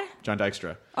her dad? John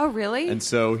Dykstra. Oh, really? And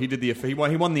so he did he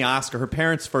won the Oscar. Her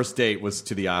parents' first date was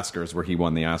to the Oscars, where he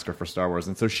won the Oscar for Star Wars.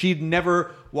 And so she'd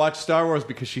never watched Star Wars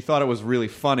because she thought it was really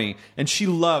funny. And she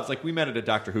loves... Like, we met at a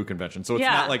Doctor Who convention, so it's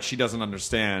not like she doesn't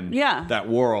understand that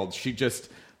world. She just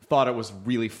thought it was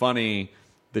really funny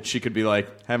that she could be like,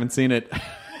 haven't seen it.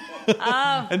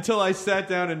 Until I sat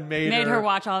down and made her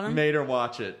watch all of them? Made her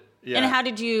watch it. Yeah. And how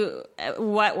did you...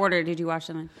 what order did you watch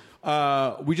them in?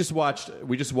 We just watched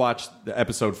the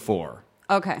episode 4.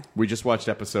 Okay. We just watched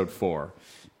episode 4,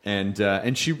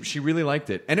 and she really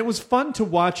liked it, and it was fun to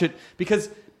watch it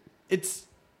because it's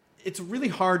really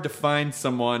hard to find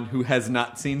someone who has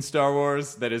not seen Star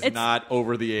Wars that is not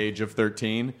over the age of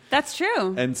 13. That's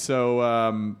true. And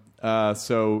so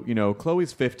you know,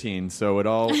 Chloe's 15, so it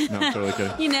all no, totally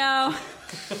kidding. You know.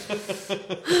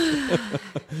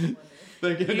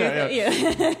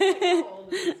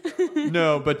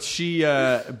 No, but she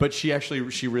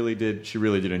really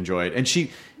did enjoy it, and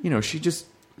she was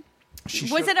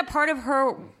it a part of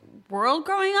her world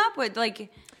growing up? Well,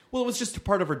 it was just a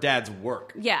part of her dad's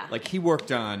work. Yeah, like he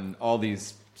worked on all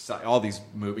these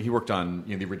movies. He worked on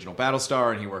the original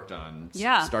Battlestar, and he worked on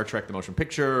Star Trek: The Motion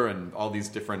Picture, and all these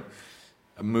different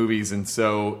movies, and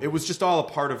so it was just all a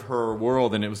part of her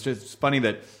world, and it was just funny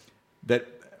that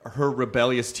her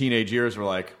rebellious teenage years were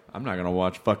like, I'm not going to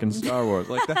watch fucking Star Wars.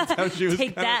 Like, that's how she was.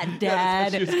 Take that,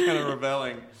 Dad. She was kind of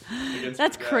rebelling against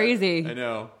That's crazy. I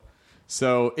know.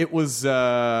 So it was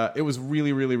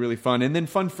really, really, really fun. And then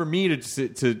fun for me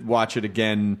to watch it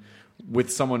again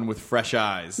with someone with fresh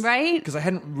eyes. Right. Because I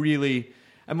hadn't really...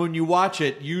 And when you watch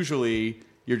it, usually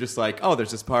you're just like, oh, there's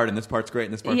this part, and this part's great,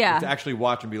 and this part... Yeah. To actually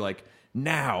watch and be like,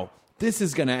 now... This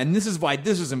is gonna, and this is why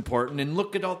this is important. And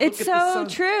look at all. It's look at so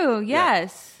true.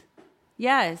 Yes,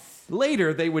 yes.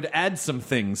 Later, they would add some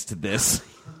things to this,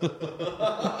 but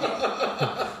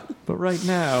right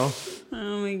now,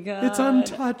 oh my god, it's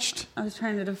untouched. I was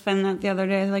trying to defend that the other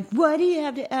day. I was like, why do you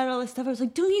have to add all this stuff? I was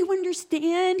like, don't you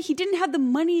understand? He didn't have the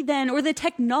money then, or the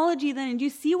technology then. And do you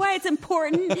see why it's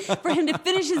important for him to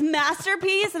finish his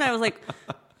masterpiece? And I was like.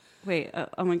 Wait,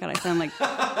 oh my god, I sound like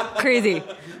crazy.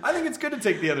 I think it's good to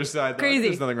take the other side, though. Crazy.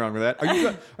 There's nothing wrong with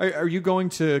that. Are you going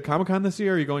to Comic-Con this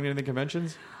year? Are you going to any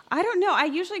conventions? I don't know. I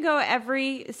usually go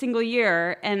every single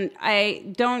year, and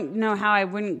I don't know how I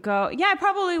wouldn't go. Yeah, I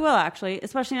probably will, actually,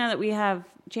 especially now that we have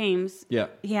James. Yeah.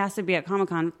 He has to be at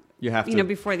Comic-Con. You have to. You know,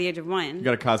 before the age of 1. You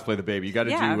got to cosplay the baby. You got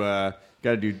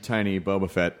to do tiny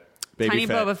Boba Fett.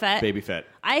 Boba Fett. Baby Fett.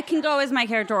 I can go as my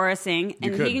character Aurra Sing,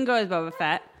 and he can go as Boba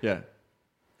Fett. Yeah.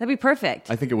 That'd be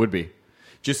perfect. I think it would be.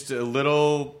 Just a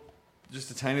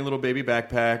tiny little baby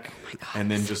backpack, and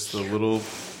then just the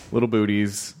little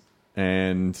booties,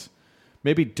 and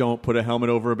maybe don't put a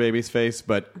helmet over a baby's face,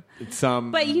 but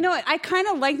some. But you know what? I kind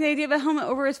of like the idea of a helmet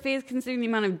over his face, considering the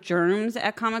amount of germs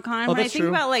at Comic-Con. Oh, when I think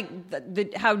about like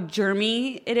how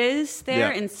germy it is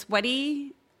there and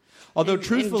sweaty. Although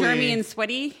truthfully, germy and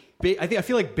sweaty. I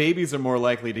feel like babies are more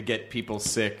likely to get people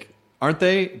sick, aren't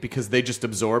they? Because they just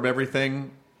absorb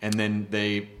everything. And then do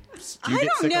you get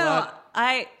sick a lot?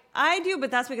 I do,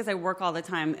 but that's because I work all the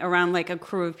time around like a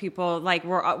crew of people. Like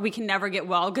we can never get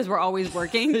well because we're always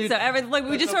working. So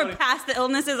we just sort of pass the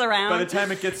illnesses around. By the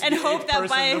time it gets and to hope that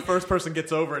the first person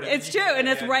gets over it. It's true, and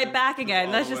it's right back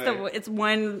again. That's just it's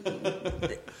one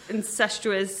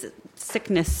incestuous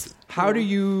sickness. How do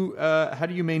you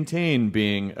maintain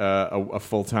being a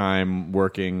full-time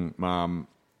working mom,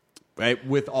 right,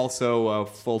 with also a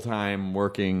full-time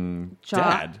working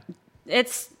dad?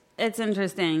 It's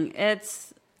interesting.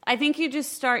 I think you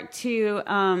just start to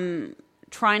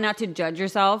try not to judge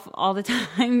yourself all the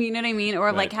time. You know what I mean?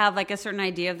 Or like have like a certain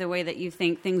idea of the way that you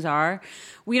think things are.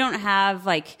 We don't have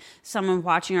like someone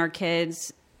watching our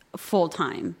kids full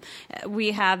time.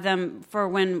 We have them for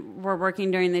when we're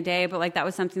working during the day, but like that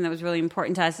was something that was really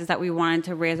important to us, is that we wanted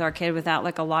to raise our kid without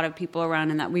like a lot of people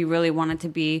around, and that we really wanted to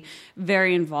be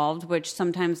very involved, which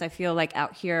sometimes I feel like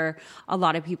out here a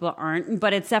lot of people aren't,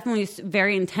 but it's definitely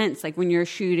very intense. Like when you're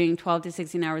shooting 12 to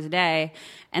 16 hours a day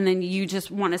and then you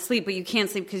just want to sleep, but you can't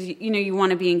sleep because you want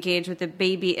to be engaged with the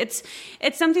baby. It's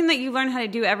something that you learn how to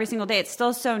do every single day. It's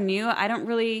still so new. I don't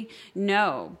really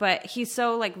know, but he's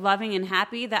so like loving and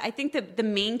happy that I think that the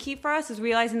main key for us is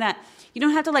realizing that you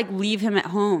don't have to like leave him at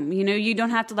home. You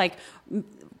don't have to like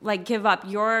give up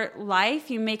your life.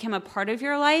 You make him a part of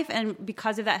your life, and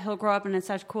because of that, he'll grow up in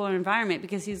such a cool environment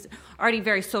because he's already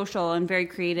very social and very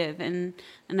creative, and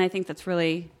I think that's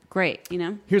really great.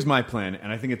 Here's my plan,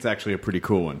 and I think it's actually a pretty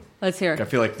cool one. Let's hear it. I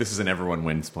feel like this is an everyone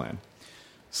wins plan.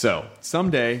 So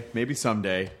maybe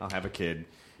someday, I'll have a kid,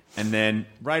 and then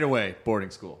right away,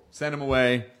 boarding school. Send him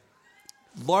away.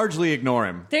 Largely ignore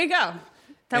him. There you go.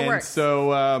 That works.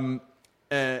 So,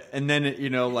 and then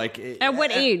at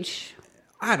what age?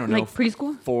 I don't know, like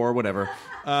preschool, 4, whatever.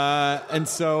 And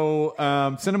so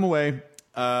send him away.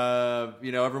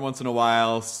 Every once in a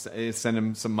while, send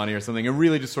him some money or something, and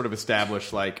really just sort of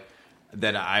establish like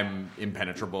that I'm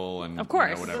impenetrable, and of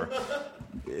course, whatever.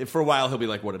 For a while, he'll be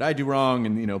like, "What did I do wrong?"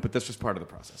 And but that's just part of the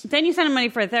process. Then you send him money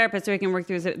for a therapist so he can work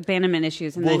through his abandonment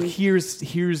issues. And here's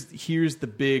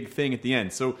the big thing at the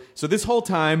end. So this whole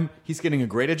time, he's getting a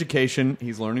great education.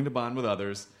 He's learning to bond with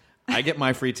others. I get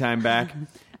my free time back,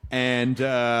 and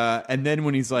then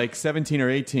when he's like 17 or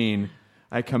 18,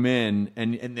 I come in,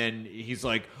 and then he's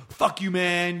like, "Fuck you,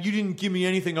 man! You didn't give me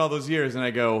anything all those years." And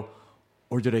I go,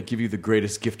 "Or did I give you the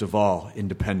greatest gift of all,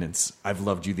 independence? I've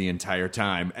loved you the entire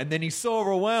time." And then he's so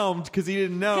overwhelmed because he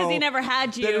didn't know. Because he never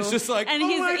had you. That it's just like, and oh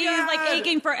he's my God.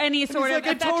 aching for any sort of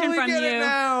affection totally from get you. It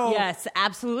now. Yes,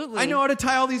 absolutely. I know how to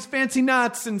tie all these fancy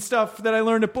knots and stuff that I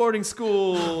learned at boarding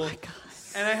school. Oh my God.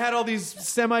 And I had all these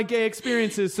semi-gay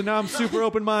experiences, so now I'm super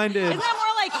open-minded. Isn't that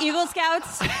more like Eagle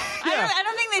Scouts? I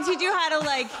don't think they teach you how to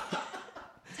like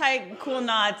tie cool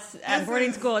knots at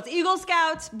boarding school. It's Eagle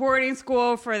Scouts, boarding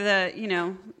school for the,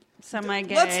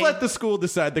 semi-gay. Let's let the school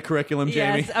decide the curriculum,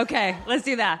 Jamie. Yes, okay. Let's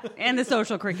do that. And the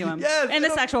social curriculum. Yes. And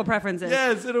the sexual preferences.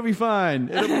 Yes, it'll be fine.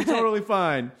 It'll be totally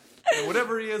fine. And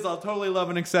whatever he is, I'll totally love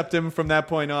and accept him from that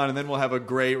point on, and then we'll have a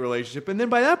great relationship. And then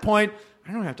by that point,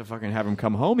 I don't have to fucking have him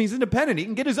come home. He's independent. He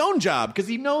can get his own job because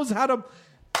he knows how to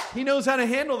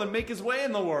handle and make his way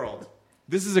in the world.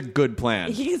 This is a good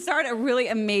plan. He can start a really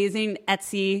amazing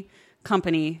Etsy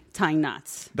company tying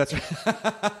knots. That's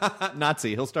right.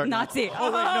 Nazi. He'll start Nazi.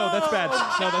 Oh, wait, no, that's bad.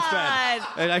 No, that's bad.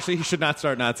 And actually, he should not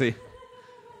start Nazi.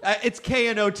 It's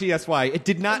Knotsy. It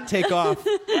did not take off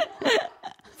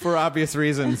for obvious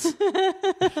reasons.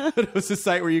 It was a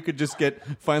site where you could just get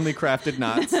finely crafted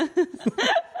knots.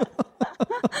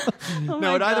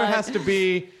 No, it either has to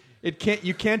be.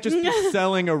 You can't just be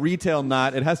selling a retail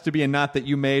knot. It has to be a knot that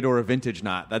you made or a vintage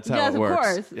knot. That's how it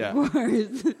works. Of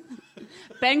course.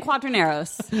 Ben Quaterneros.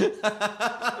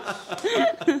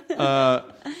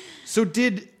 So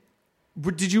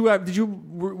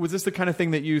was this the kind of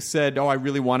thing that you said, "Oh, I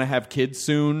really want to have kids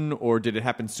soon," or did it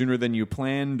happen sooner than you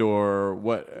planned, or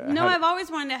what? No, I've always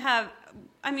wanted to have.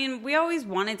 I mean, we always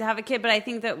wanted to have a kid, but I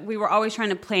think that we were always trying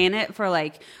to plan it for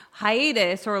like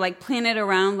hiatus or like plan it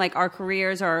around like our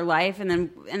careers or our life, and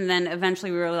then eventually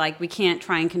we were like, we can't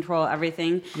try and control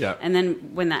everything. Yeah. And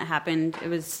then when that happened, it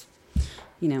was,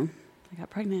 I got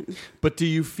pregnant. But do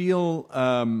you feel?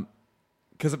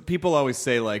 Because people always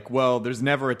say like, well, there's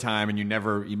never a time,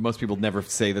 and most people never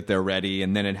say that they're ready,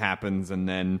 and then it happens, and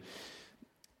then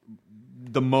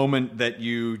the moment that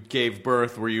you gave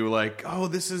birth, were you like, oh,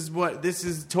 this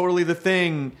is totally the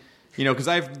thing, because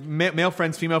I have male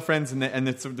friends, female friends, and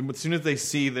as soon as they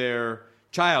see their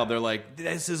child, they're like,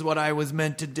 this is what I was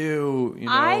meant to do.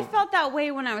 I felt that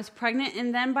way when I was pregnant,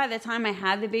 and then by the time I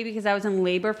had the baby, because I was in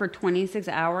labor for 26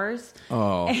 hours,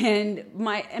 and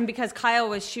because Kyle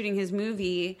was shooting his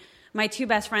movie, my 2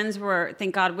 best friends were,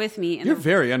 thank God, with me. And You're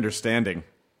very understanding.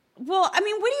 Well, I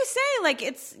mean, what do you say?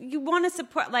 Like, you want to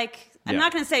support, like, I'm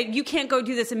not going to say you can't go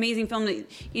do this amazing film that,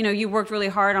 you worked really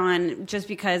hard on just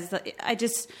because I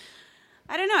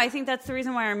don't know. I think that's the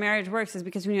reason why our marriage works is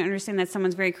because when you understand that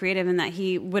someone's very creative and that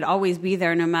he would always be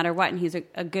there no matter what, and he's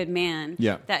a good man.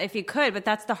 Yeah. That if he could, but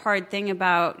that's the hard thing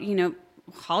about,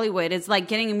 Hollywood. It's like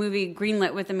getting a movie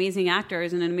greenlit with amazing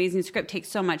actors and an amazing script takes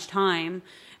so much time.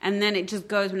 And then it just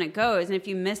goes when it goes. And if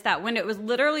you miss that window, it was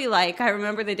literally like, I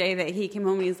remember the day that he came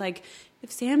home and he's like,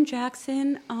 if Sam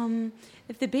Jackson,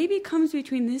 if the baby comes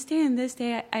between this day and this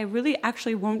day, I really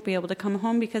actually won't be able to come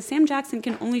home because Sam Jackson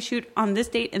can only shoot on this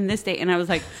date and this date. And I was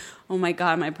like, oh my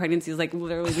God, my pregnancy is like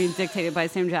literally being dictated by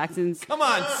Sam Jackson's Come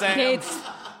on, Sam. dates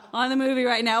on the movie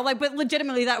right now. Like, but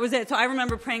legitimately that was it. So I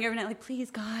remember praying every night, like,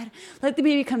 please God, let the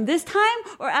baby come this time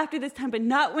or after this time, but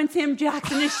not when Sam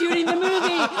Jackson is shooting the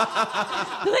movie.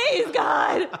 Please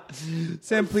God.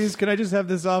 Sam, please, can I just have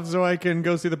this off so I can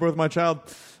go see the birth of my child?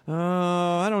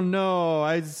 I don't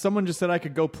know. Someone just said I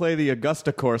could go play the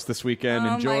Augusta course this weekend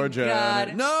in Georgia.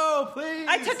 God. No, please.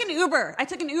 I took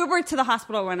an Uber to the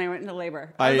hospital when I went into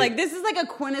labor. I was like, this is like a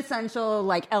quintessential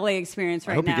like LA experience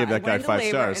right now. I hope you gave that guy 5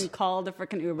 stars. And called a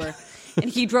freaking Uber. And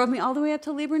he drove me all the way up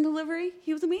to labor and delivery.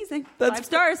 He was amazing. 5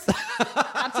 stars.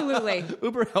 Absolutely.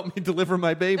 Uber helped me deliver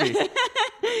my baby.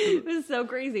 It was so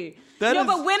crazy.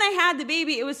 But when I had the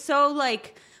baby, it was so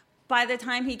like, by the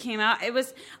time he came out,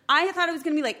 I thought it was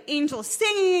going to be like angels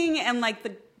singing and like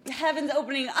the heavens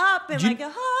opening up and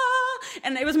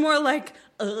and it was more like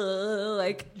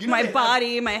my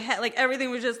body, my head, like everything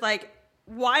was just like,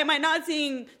 why am I not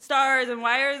seeing stars and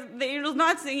why are the angels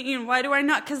not singing and why do I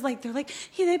not? Because like they're like,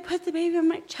 they put the baby on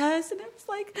my chest and it was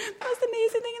like the most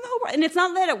amazing thing in the whole world. And it's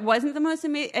not that it wasn't the most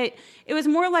amazing. It was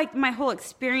more like my whole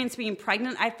experience being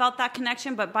pregnant. I felt that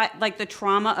connection, but by like the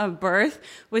trauma of birth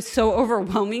was so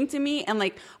overwhelming to me, and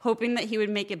like hoping that he would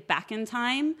make it back in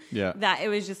time. Yeah. That it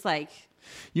was just like.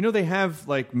 They have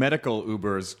like medical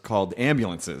Ubers called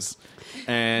ambulances,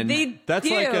 and that's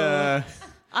do. like a.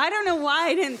 I don't know why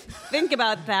I didn't think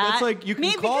about that. It's like you can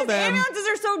call because them. Ambulances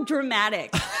are so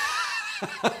dramatic.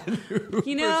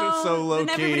 Ubers are so low then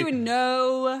key. everybody would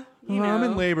know. I'm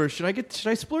in labor. Should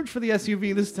I splurge for the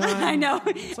SUV this time? I know.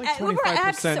 It's like 25% Uber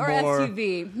X or more.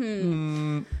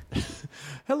 SUV.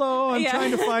 Hello, I'm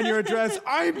trying to find your address.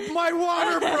 My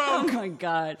water Oh broke. my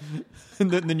God. And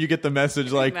then you get the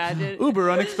message like, imagine? Uber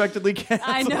unexpectedly canceled.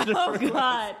 I know.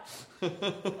 God.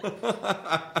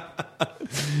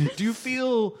 Do you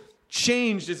feel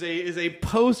changed as a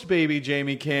post baby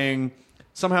Jamie King,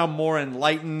 somehow more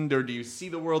enlightened, or do you see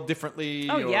the world differently?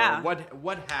 Oh, yeah.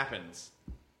 What happens?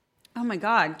 Oh my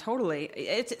God, totally.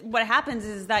 It's what happens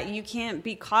is that you can't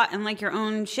be caught in like your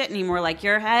own shit anymore. Like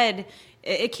your head,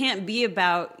 it can't be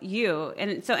about you.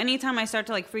 And so anytime I start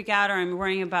to like freak out or I'm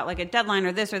worrying about like a deadline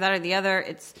or this or that or the other,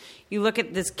 you look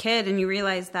at this kid and you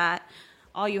realize that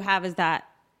all you have is that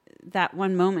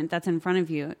one moment that's in front of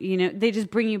you. They just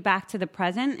bring you back to the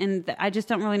present, and I just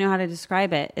don't really know how to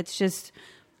describe it.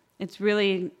 It's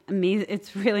really amazing.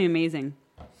 It's really amazing.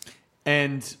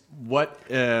 And what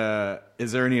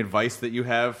is there any advice that you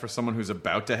have for someone who's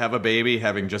about to have a baby,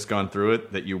 having just gone through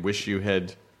it, that you wish you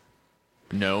had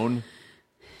known?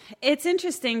 It's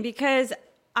interesting because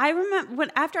I remember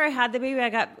after I had the baby, I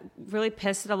got really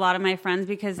pissed at a lot of my friends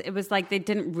because it was like they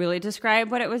didn't really describe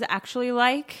what it was actually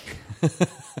like.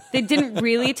 They didn't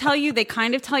really tell you. They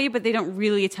kind of tell you, but they don't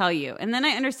really tell you. And then I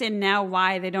understand now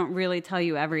why they don't really tell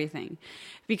you everything.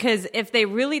 Because if they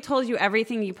really told you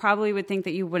everything, you probably would think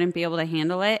that you wouldn't be able to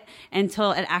handle it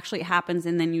until it actually happens,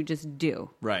 and then you just do.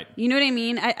 Right. You know what I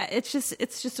mean? It's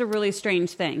just a really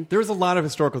strange thing. There's a lot of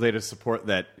historical data to support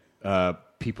that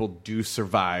people do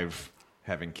survive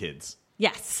having kids.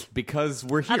 Yes. Because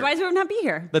we're here. Otherwise, we would not be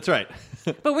here. That's right.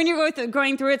 But when you're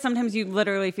going through it, sometimes you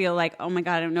literally feel like, oh my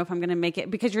God, I don't know if I'm going to make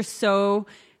it, because you're so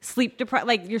sleep deprived.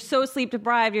 Like, you're so sleep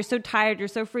deprived, you're so tired, you're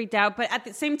so freaked out. But at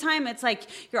the same time, it's like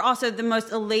you're also the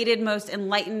most elated, most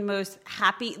enlightened, most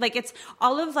happy. Like, it's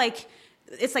all of like,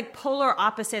 it's like polar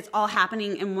opposites all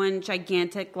happening in one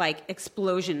gigantic like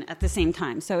explosion at the same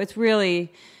time. So it's really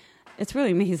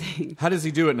amazing. How does he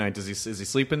do at night? Is he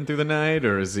sleeping through the night,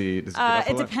 or does he get up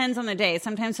it depends on the day.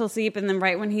 Sometimes he'll sleep, and then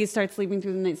right when he starts sleeping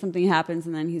through the night, something happens,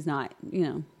 and then he's not.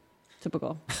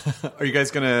 Typical. Are you guys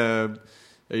gonna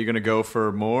go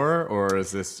for more, or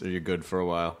are you good for a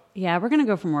while? Yeah, we're gonna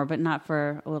go for more, but not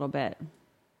for a little bit.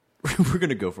 We're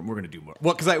gonna do more.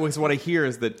 Well, because what I hear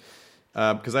is that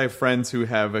because I have friends who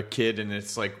have a kid, and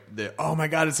it's like, oh my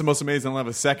God, it's the most amazing. I'll have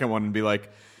a second one, and be like,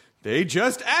 They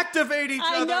just activate each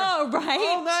I other. know, right?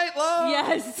 All night long.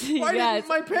 Yes, Why yes. didn't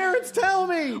my parents tell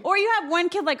me? Or you have one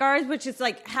kid like ours, which is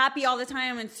like happy all the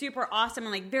time and super awesome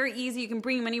and like very easy. You can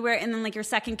bring him anywhere. And then like your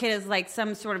second kid is like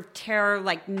some sort of terror,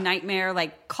 like nightmare,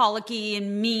 like colicky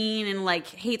and mean and like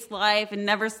hates life and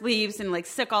never sleeps and like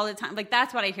sick all the time. Like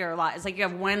that's what I hear a lot. It's like you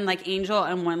have one like angel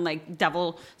and one like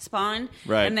devil spawn.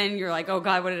 Right. And then you're like, oh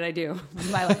God, what did I do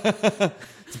with my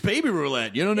life? It's baby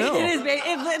roulette. You don't know. It is.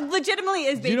 It legitimately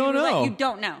is baby You don't roulette. know. You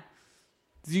don't know.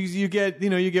 You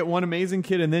get one amazing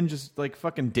kid and then just like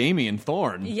fucking Damien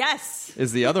Thorne Yes.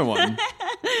 is the other one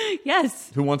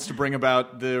Yes. who wants to bring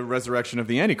about the resurrection of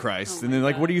the Antichrist. And then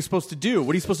like, what are you supposed to do?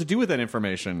 What are you supposed to do with that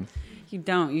information? You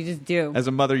don't. You just do. As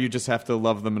a mother, you just have to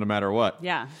love them no matter what.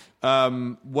 Yeah.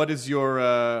 What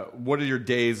are your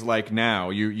days like now?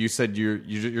 You said you're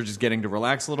just getting to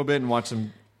relax a little bit and watch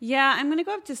some. Yeah, I'm going to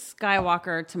go up to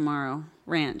Skywalker tomorrow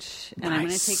Ranch, and I'm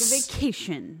going to take a Nice.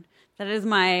 vacation. That is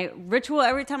my ritual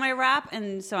every time I rap,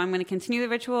 and so I'm going to continue the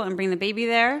ritual and bring the baby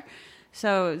there.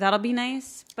 So that'll be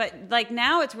nice. But like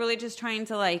now, it's really just trying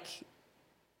to like.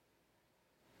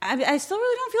 I still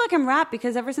really don't feel like I'm wrapped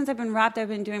because ever since I've been wrapped, I've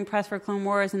been doing press for Clone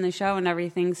Wars and the show and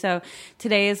everything. So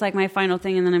today is like my final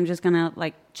thing, and then I'm just going to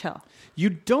like chill.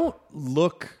 You don't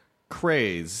look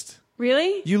crazed.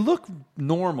 Really? You look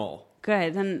normal.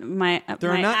 Good. Then my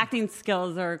not- acting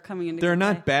skills are coming into There are good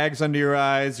not play. bags under your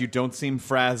eyes. You don't seem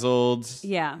frazzled.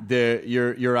 Yeah.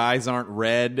 Your eyes aren't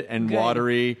red and Good.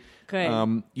 watery.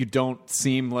 Good. You don't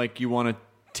seem like you want to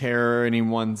tear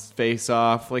anyone's face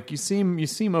off. Like you seem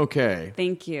Thank you. okay.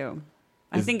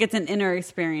 I think it's an inner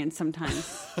experience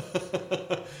sometimes.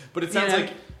 But it sounds Yeah.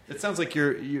 like it sounds like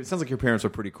your parents are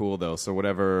pretty cool though. So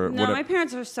whatever. No, my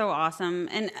parents are so awesome.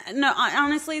 And no,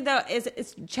 honestly, though,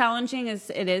 it's challenging as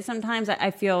it is sometimes.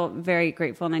 I feel very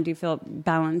grateful, and I do feel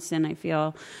balanced, and I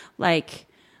feel like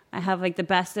I have like the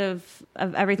best of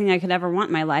everything I could ever want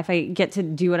in my life. I get to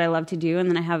do what I love to do, and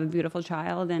then I have a beautiful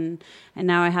child, and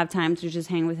now I have time to just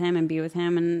hang with him and be with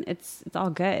him, and it's all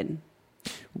good.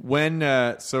 When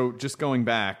so just going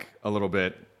back a little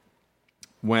bit,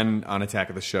 when on Attack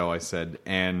of the Show I said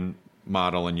and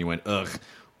model and you went ugh,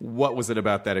 what was it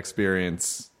about that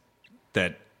experience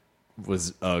that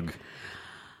was ugh?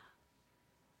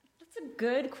 That's a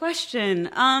good question.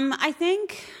 I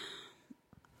think.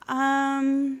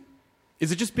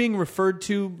 Is it just being referred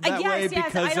to that way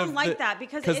because I don't of like the, that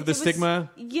because of the stigma?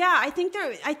 Yeah, I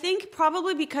think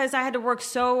probably because I had to work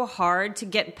so hard to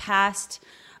get past.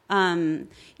 When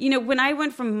I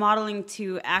went from modeling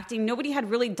to acting, nobody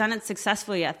had really done it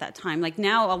successfully at that time. Like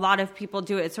now, a lot of people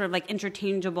do it. It's sort of like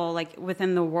interchangeable, like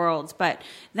within the worlds. But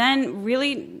then,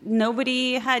 really,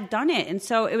 nobody had done it, and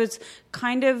so it was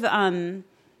kind of.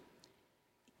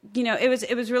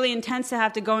 It was really intense to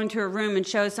have to go into a room and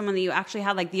show someone that you actually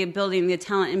had like the ability and the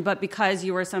talent, but because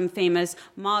you were some famous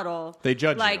model, They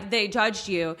judged you. They judged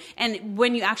you. And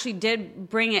when you actually did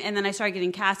bring it, and then I started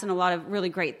getting cast in a lot of really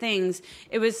great things,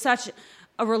 it was such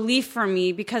a relief for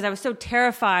me because I was so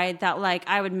terrified that like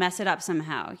I would mess it up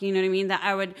somehow. You know what I mean? That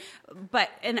I would,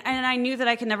 and I knew that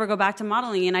I could never go back to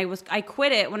modeling, and I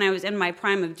quit it when I was in my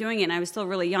prime of doing it, and I was still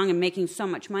really young and making so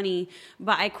much money,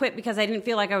 but I quit because I didn't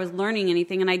feel like I was learning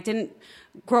anything, and I didn't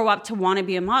grow up to want to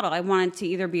be a model. I wanted to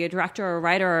either be a director or a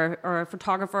writer or a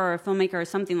photographer or a filmmaker or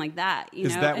something like that.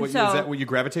 Is that what you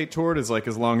gravitate toward? Is like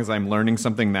as long as I'm learning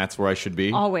something, that's where I should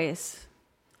be?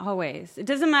 Always. It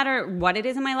doesn't matter what it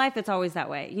is in my life, it's always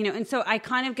that way. And so I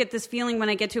kind of get this feeling when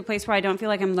I get to a place where I don't feel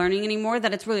like I'm learning anymore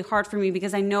that it's really hard for me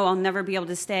because I know I'll never be able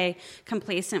to stay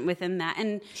complacent within that.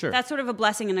 And Sure. That's sort of a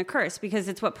blessing and a curse because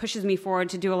it's what pushes me forward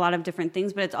to do a lot of different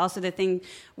things, but it's also the thing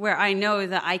where I know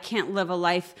that I can't live a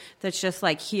life that's just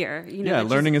like here.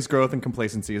 Learning is growth and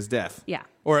complacency is death. Yeah.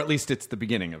 Or at least it's the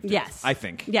beginning of death. Yes. I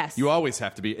think. Yes. You always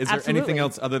have to be. Is there Absolutely. anything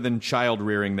else other than child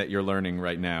rearing that you're learning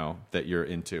right now that you're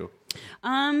into?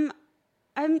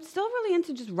 I'm still really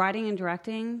into just writing and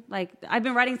directing. Like I've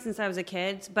been writing since I was a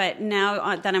kid, but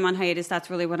now that I'm on hiatus, that's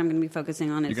really what I'm going to be focusing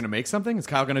on. You're going to make something? Is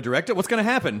Kyle going to direct it? What's going to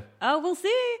happen? Oh, we'll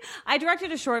see. I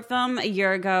directed a short film a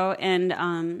year ago, and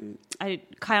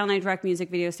Kyle and I direct music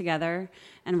videos together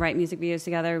and write music videos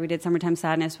together. We did Summertime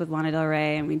Sadness with Lana Del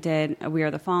Rey, and we did We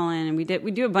Are the Fallen, and we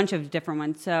do a bunch of different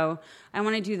ones. So I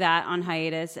want to do that on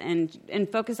hiatus and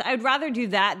focus. I'd rather do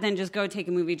that than just go take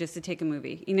a movie just to take a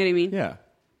movie. You know what I mean? Yeah.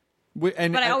 But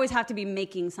I always have to be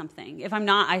making something. If I'm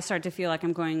not, I start to feel like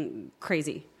I'm going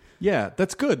crazy. Yeah,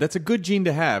 that's good. That's a good gene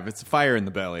to have. It's a fire in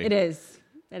the belly. It is.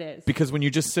 It is. Because when you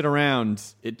just sit around,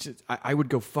 I would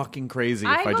go fucking crazy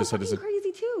if I just had to sit.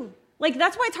 crazy too. Like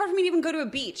that's why it's hard for me to even go to a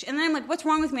beach. And then I'm like, what's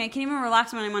wrong with me? I can't even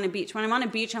relax when I'm on a beach. When I'm on a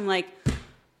beach, I'm like,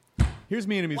 Here's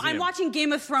me in a museum. I'm watching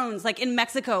Game of Thrones, like in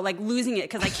Mexico, like losing it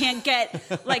because I can't get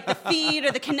like the feed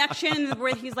or the connection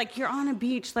where he's like, "You're on a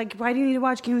beach. Like, why do you need to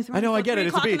watch Game of Thrones?" I know, I get it.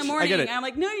 It's a 3:00 in beach. the morning. I get it. And I'm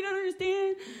like, "No, you don't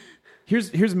understand."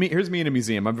 Here's me in a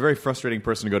museum. I'm a very frustrating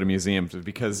person to go to museums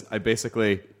because I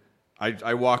basically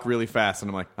I walk really fast and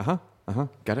I'm like,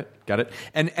 got it.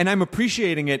 And I'm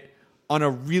appreciating it on a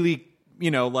really,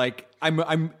 like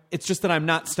I'm it's just that I'm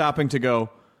not stopping to go,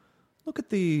 look at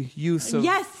the use of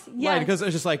Yes. light, because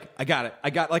it's just like I'm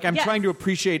Yes. trying to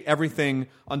appreciate everything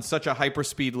on such a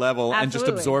hyperspeed level and just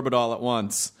Absolutely. absorb it all at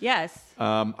once. Yes.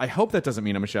 I hope that doesn't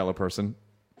mean I'm a shallow person.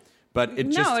 But it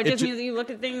No, just it just means that you look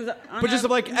at things on but just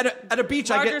like at a beach,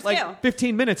 I larger get like scale.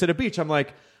 15 minutes at a beach. I'm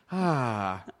like,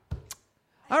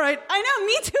 all right. I know,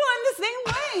 me too. I'm the same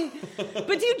way.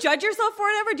 But do you judge yourself for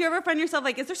it ever? Do you ever find yourself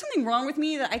like, is there something wrong with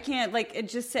me that I can't like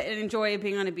just sit and enjoy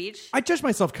being on a beach? I judge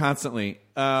myself constantly.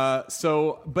 But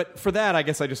for that, I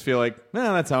guess I just feel like,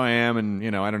 that's how I am.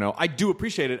 And, I don't know. I do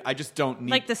appreciate it. I just don't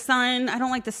need... Like the sun. I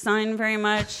don't like the sun very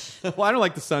much. Well, I don't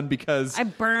like the sun because... I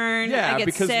burn. Yeah, I get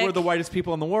because sick. we're the whitest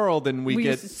people in the world and we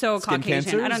get so skin Caucasian.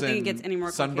 cancers I don't think it and gets any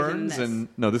more Caucasian than sunburns. this. And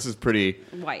no, this is pretty...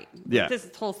 White. Yeah. This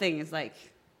whole thing is like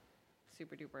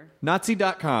super duper.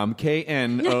 Nazi.com,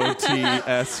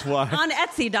 KNOTSY. On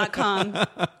Etsy.com.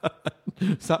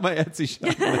 It's not my Etsy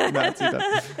shop.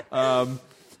 Nazi.com.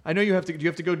 I know you have to. You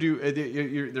have to go do.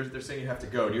 They're saying you have to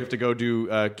go. Do you have to go do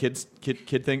kid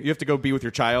thing? You have to go be with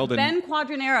your child. And Ben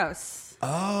Quadraneros.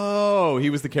 oh, he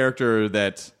was the character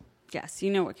that Yes,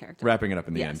 you know what character. wrapping it up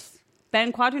in the Yes. end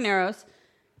Ben Quadraneros.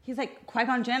 He's like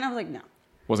Qui-Gon Jinn. I was like, no.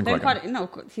 wasn't Ben quite. No,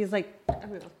 he's like,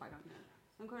 everybody loves Qui-Gon Jinn.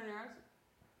 Ben Quadraneros.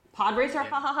 Pod Racer.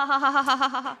 Ha ha ha ha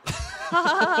ha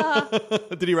ha ha.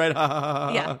 Did he write? Ha, ha,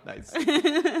 ha, ha, Yeah.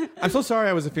 Nice. I'm so sorry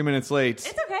I was a few minutes late.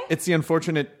 It's okay. It's the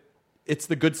unfortunate. It's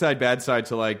the good side, bad side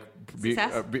to like.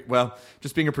 Success?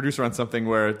 Just being a producer on something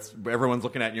where everyone's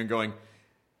looking at you and going,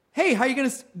 "Hey, how you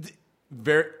gonna?"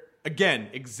 Again,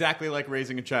 exactly like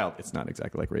raising a child. It's not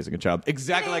exactly like raising a child.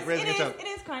 Exactly like raising a child. It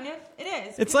is kind of. It is.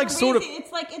 It's Because like we're sort of- raising-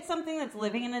 It's like it's something that's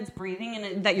living and it's breathing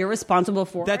and that you're responsible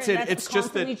for. That's and it. It's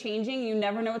just that- constantly changing. You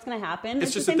never know what's going to happen.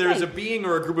 It's just the that same there's a thing. being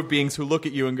or a group of beings who look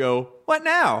at you and go, "What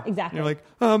now?" Exactly. And you're like,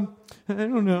 I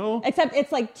don't know. Except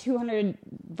it's like 200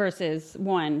 versus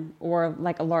 1, or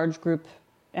like a large group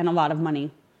and a lot of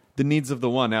money. The needs of the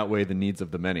one outweigh the needs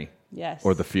of the many. Yes.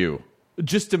 Or the few.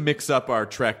 Just to mix up our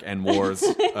Trek and Wars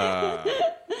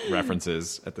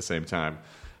references at the same time.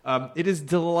 It is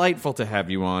delightful to have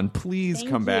you on. Please Thank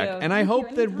come back. you. And I Thank hope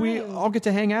you. that we Anytime. all get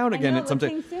to hang out again know, at some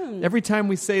let's time. hang soon. Every time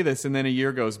we say this and then a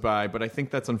year goes by, but I think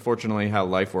that's unfortunately how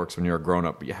life works when you're a grown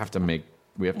up. We have to make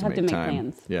time.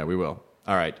 plans. Yeah, we will.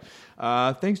 All right.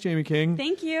 Thanks, Jamie King.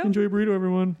 Thank you. Enjoy your burrito,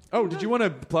 everyone. Oh, did you want to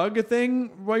plug a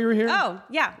thing while you were here? Oh,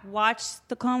 yeah. Watch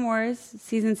The Clone Wars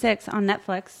Season 6 on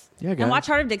Netflix. Yeah, guys. And watch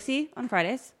Heart of Dixie on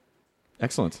Fridays.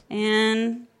 Excellent.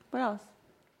 And what else?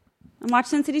 And watch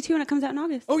Sin City 2 when it comes out in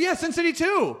August. Oh, yeah, Sin City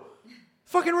 2.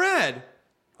 Fucking rad.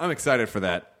 I'm excited for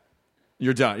that.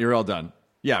 You're done. You're all done.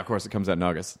 Yeah, of course, it comes out in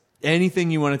August. Anything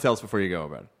you want to tell us before you go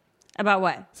about it? About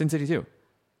what? Sin City 2.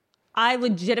 I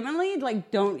legitimately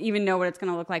don't even know what it's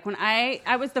going to look like. When I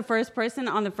was the first person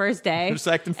on the first day, Just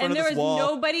act in front and of there this was wall.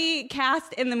 nobody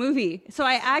cast in the movie, so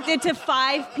I acted to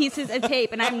 5 pieces of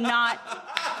tape, and I'm not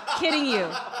kidding you.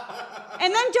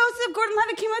 And then Joseph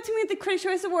Gordon-Levitt came up to me at the Critics'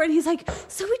 Choice Award, and he's like,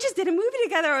 "So we just did a movie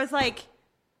together." I was like,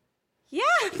 "Yeah,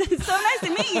 it's so nice to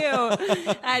meet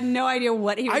you." I had no idea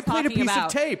what he was I played a talking piece of about.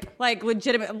 tape. Like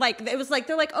legitimate, like it was like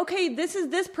they're like, "Okay, this is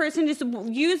this person. Just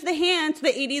use the hand." So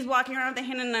the 80s walking around with the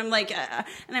hand, and I'm like,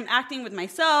 and I'm acting with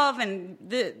myself, and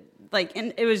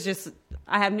and it was just.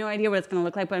 I have no idea what it's going to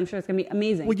look like, but I'm sure it's going to be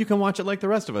amazing. Well, you can watch it like the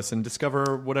rest of us and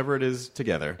discover whatever it is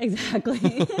together.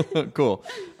 Exactly. Cool.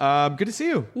 Good to see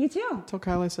you. You too. Tell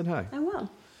Kyle I said hi. I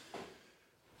will.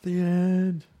 The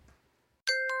end.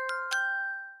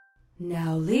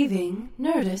 Now leaving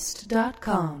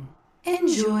Nerdist.com.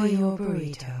 Enjoy your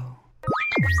burrito.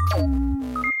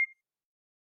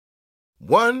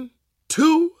 1,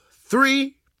 2,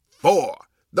 3, 4.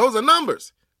 Those are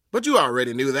numbers. But you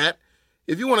already knew that.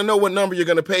 If you want to know what number you're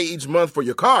going to pay each month for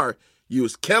your car,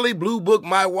 use Kelley Blue Book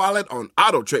My Wallet on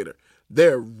AutoTrader.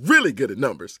 They're really good at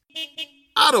numbers.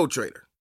 AutoTrader.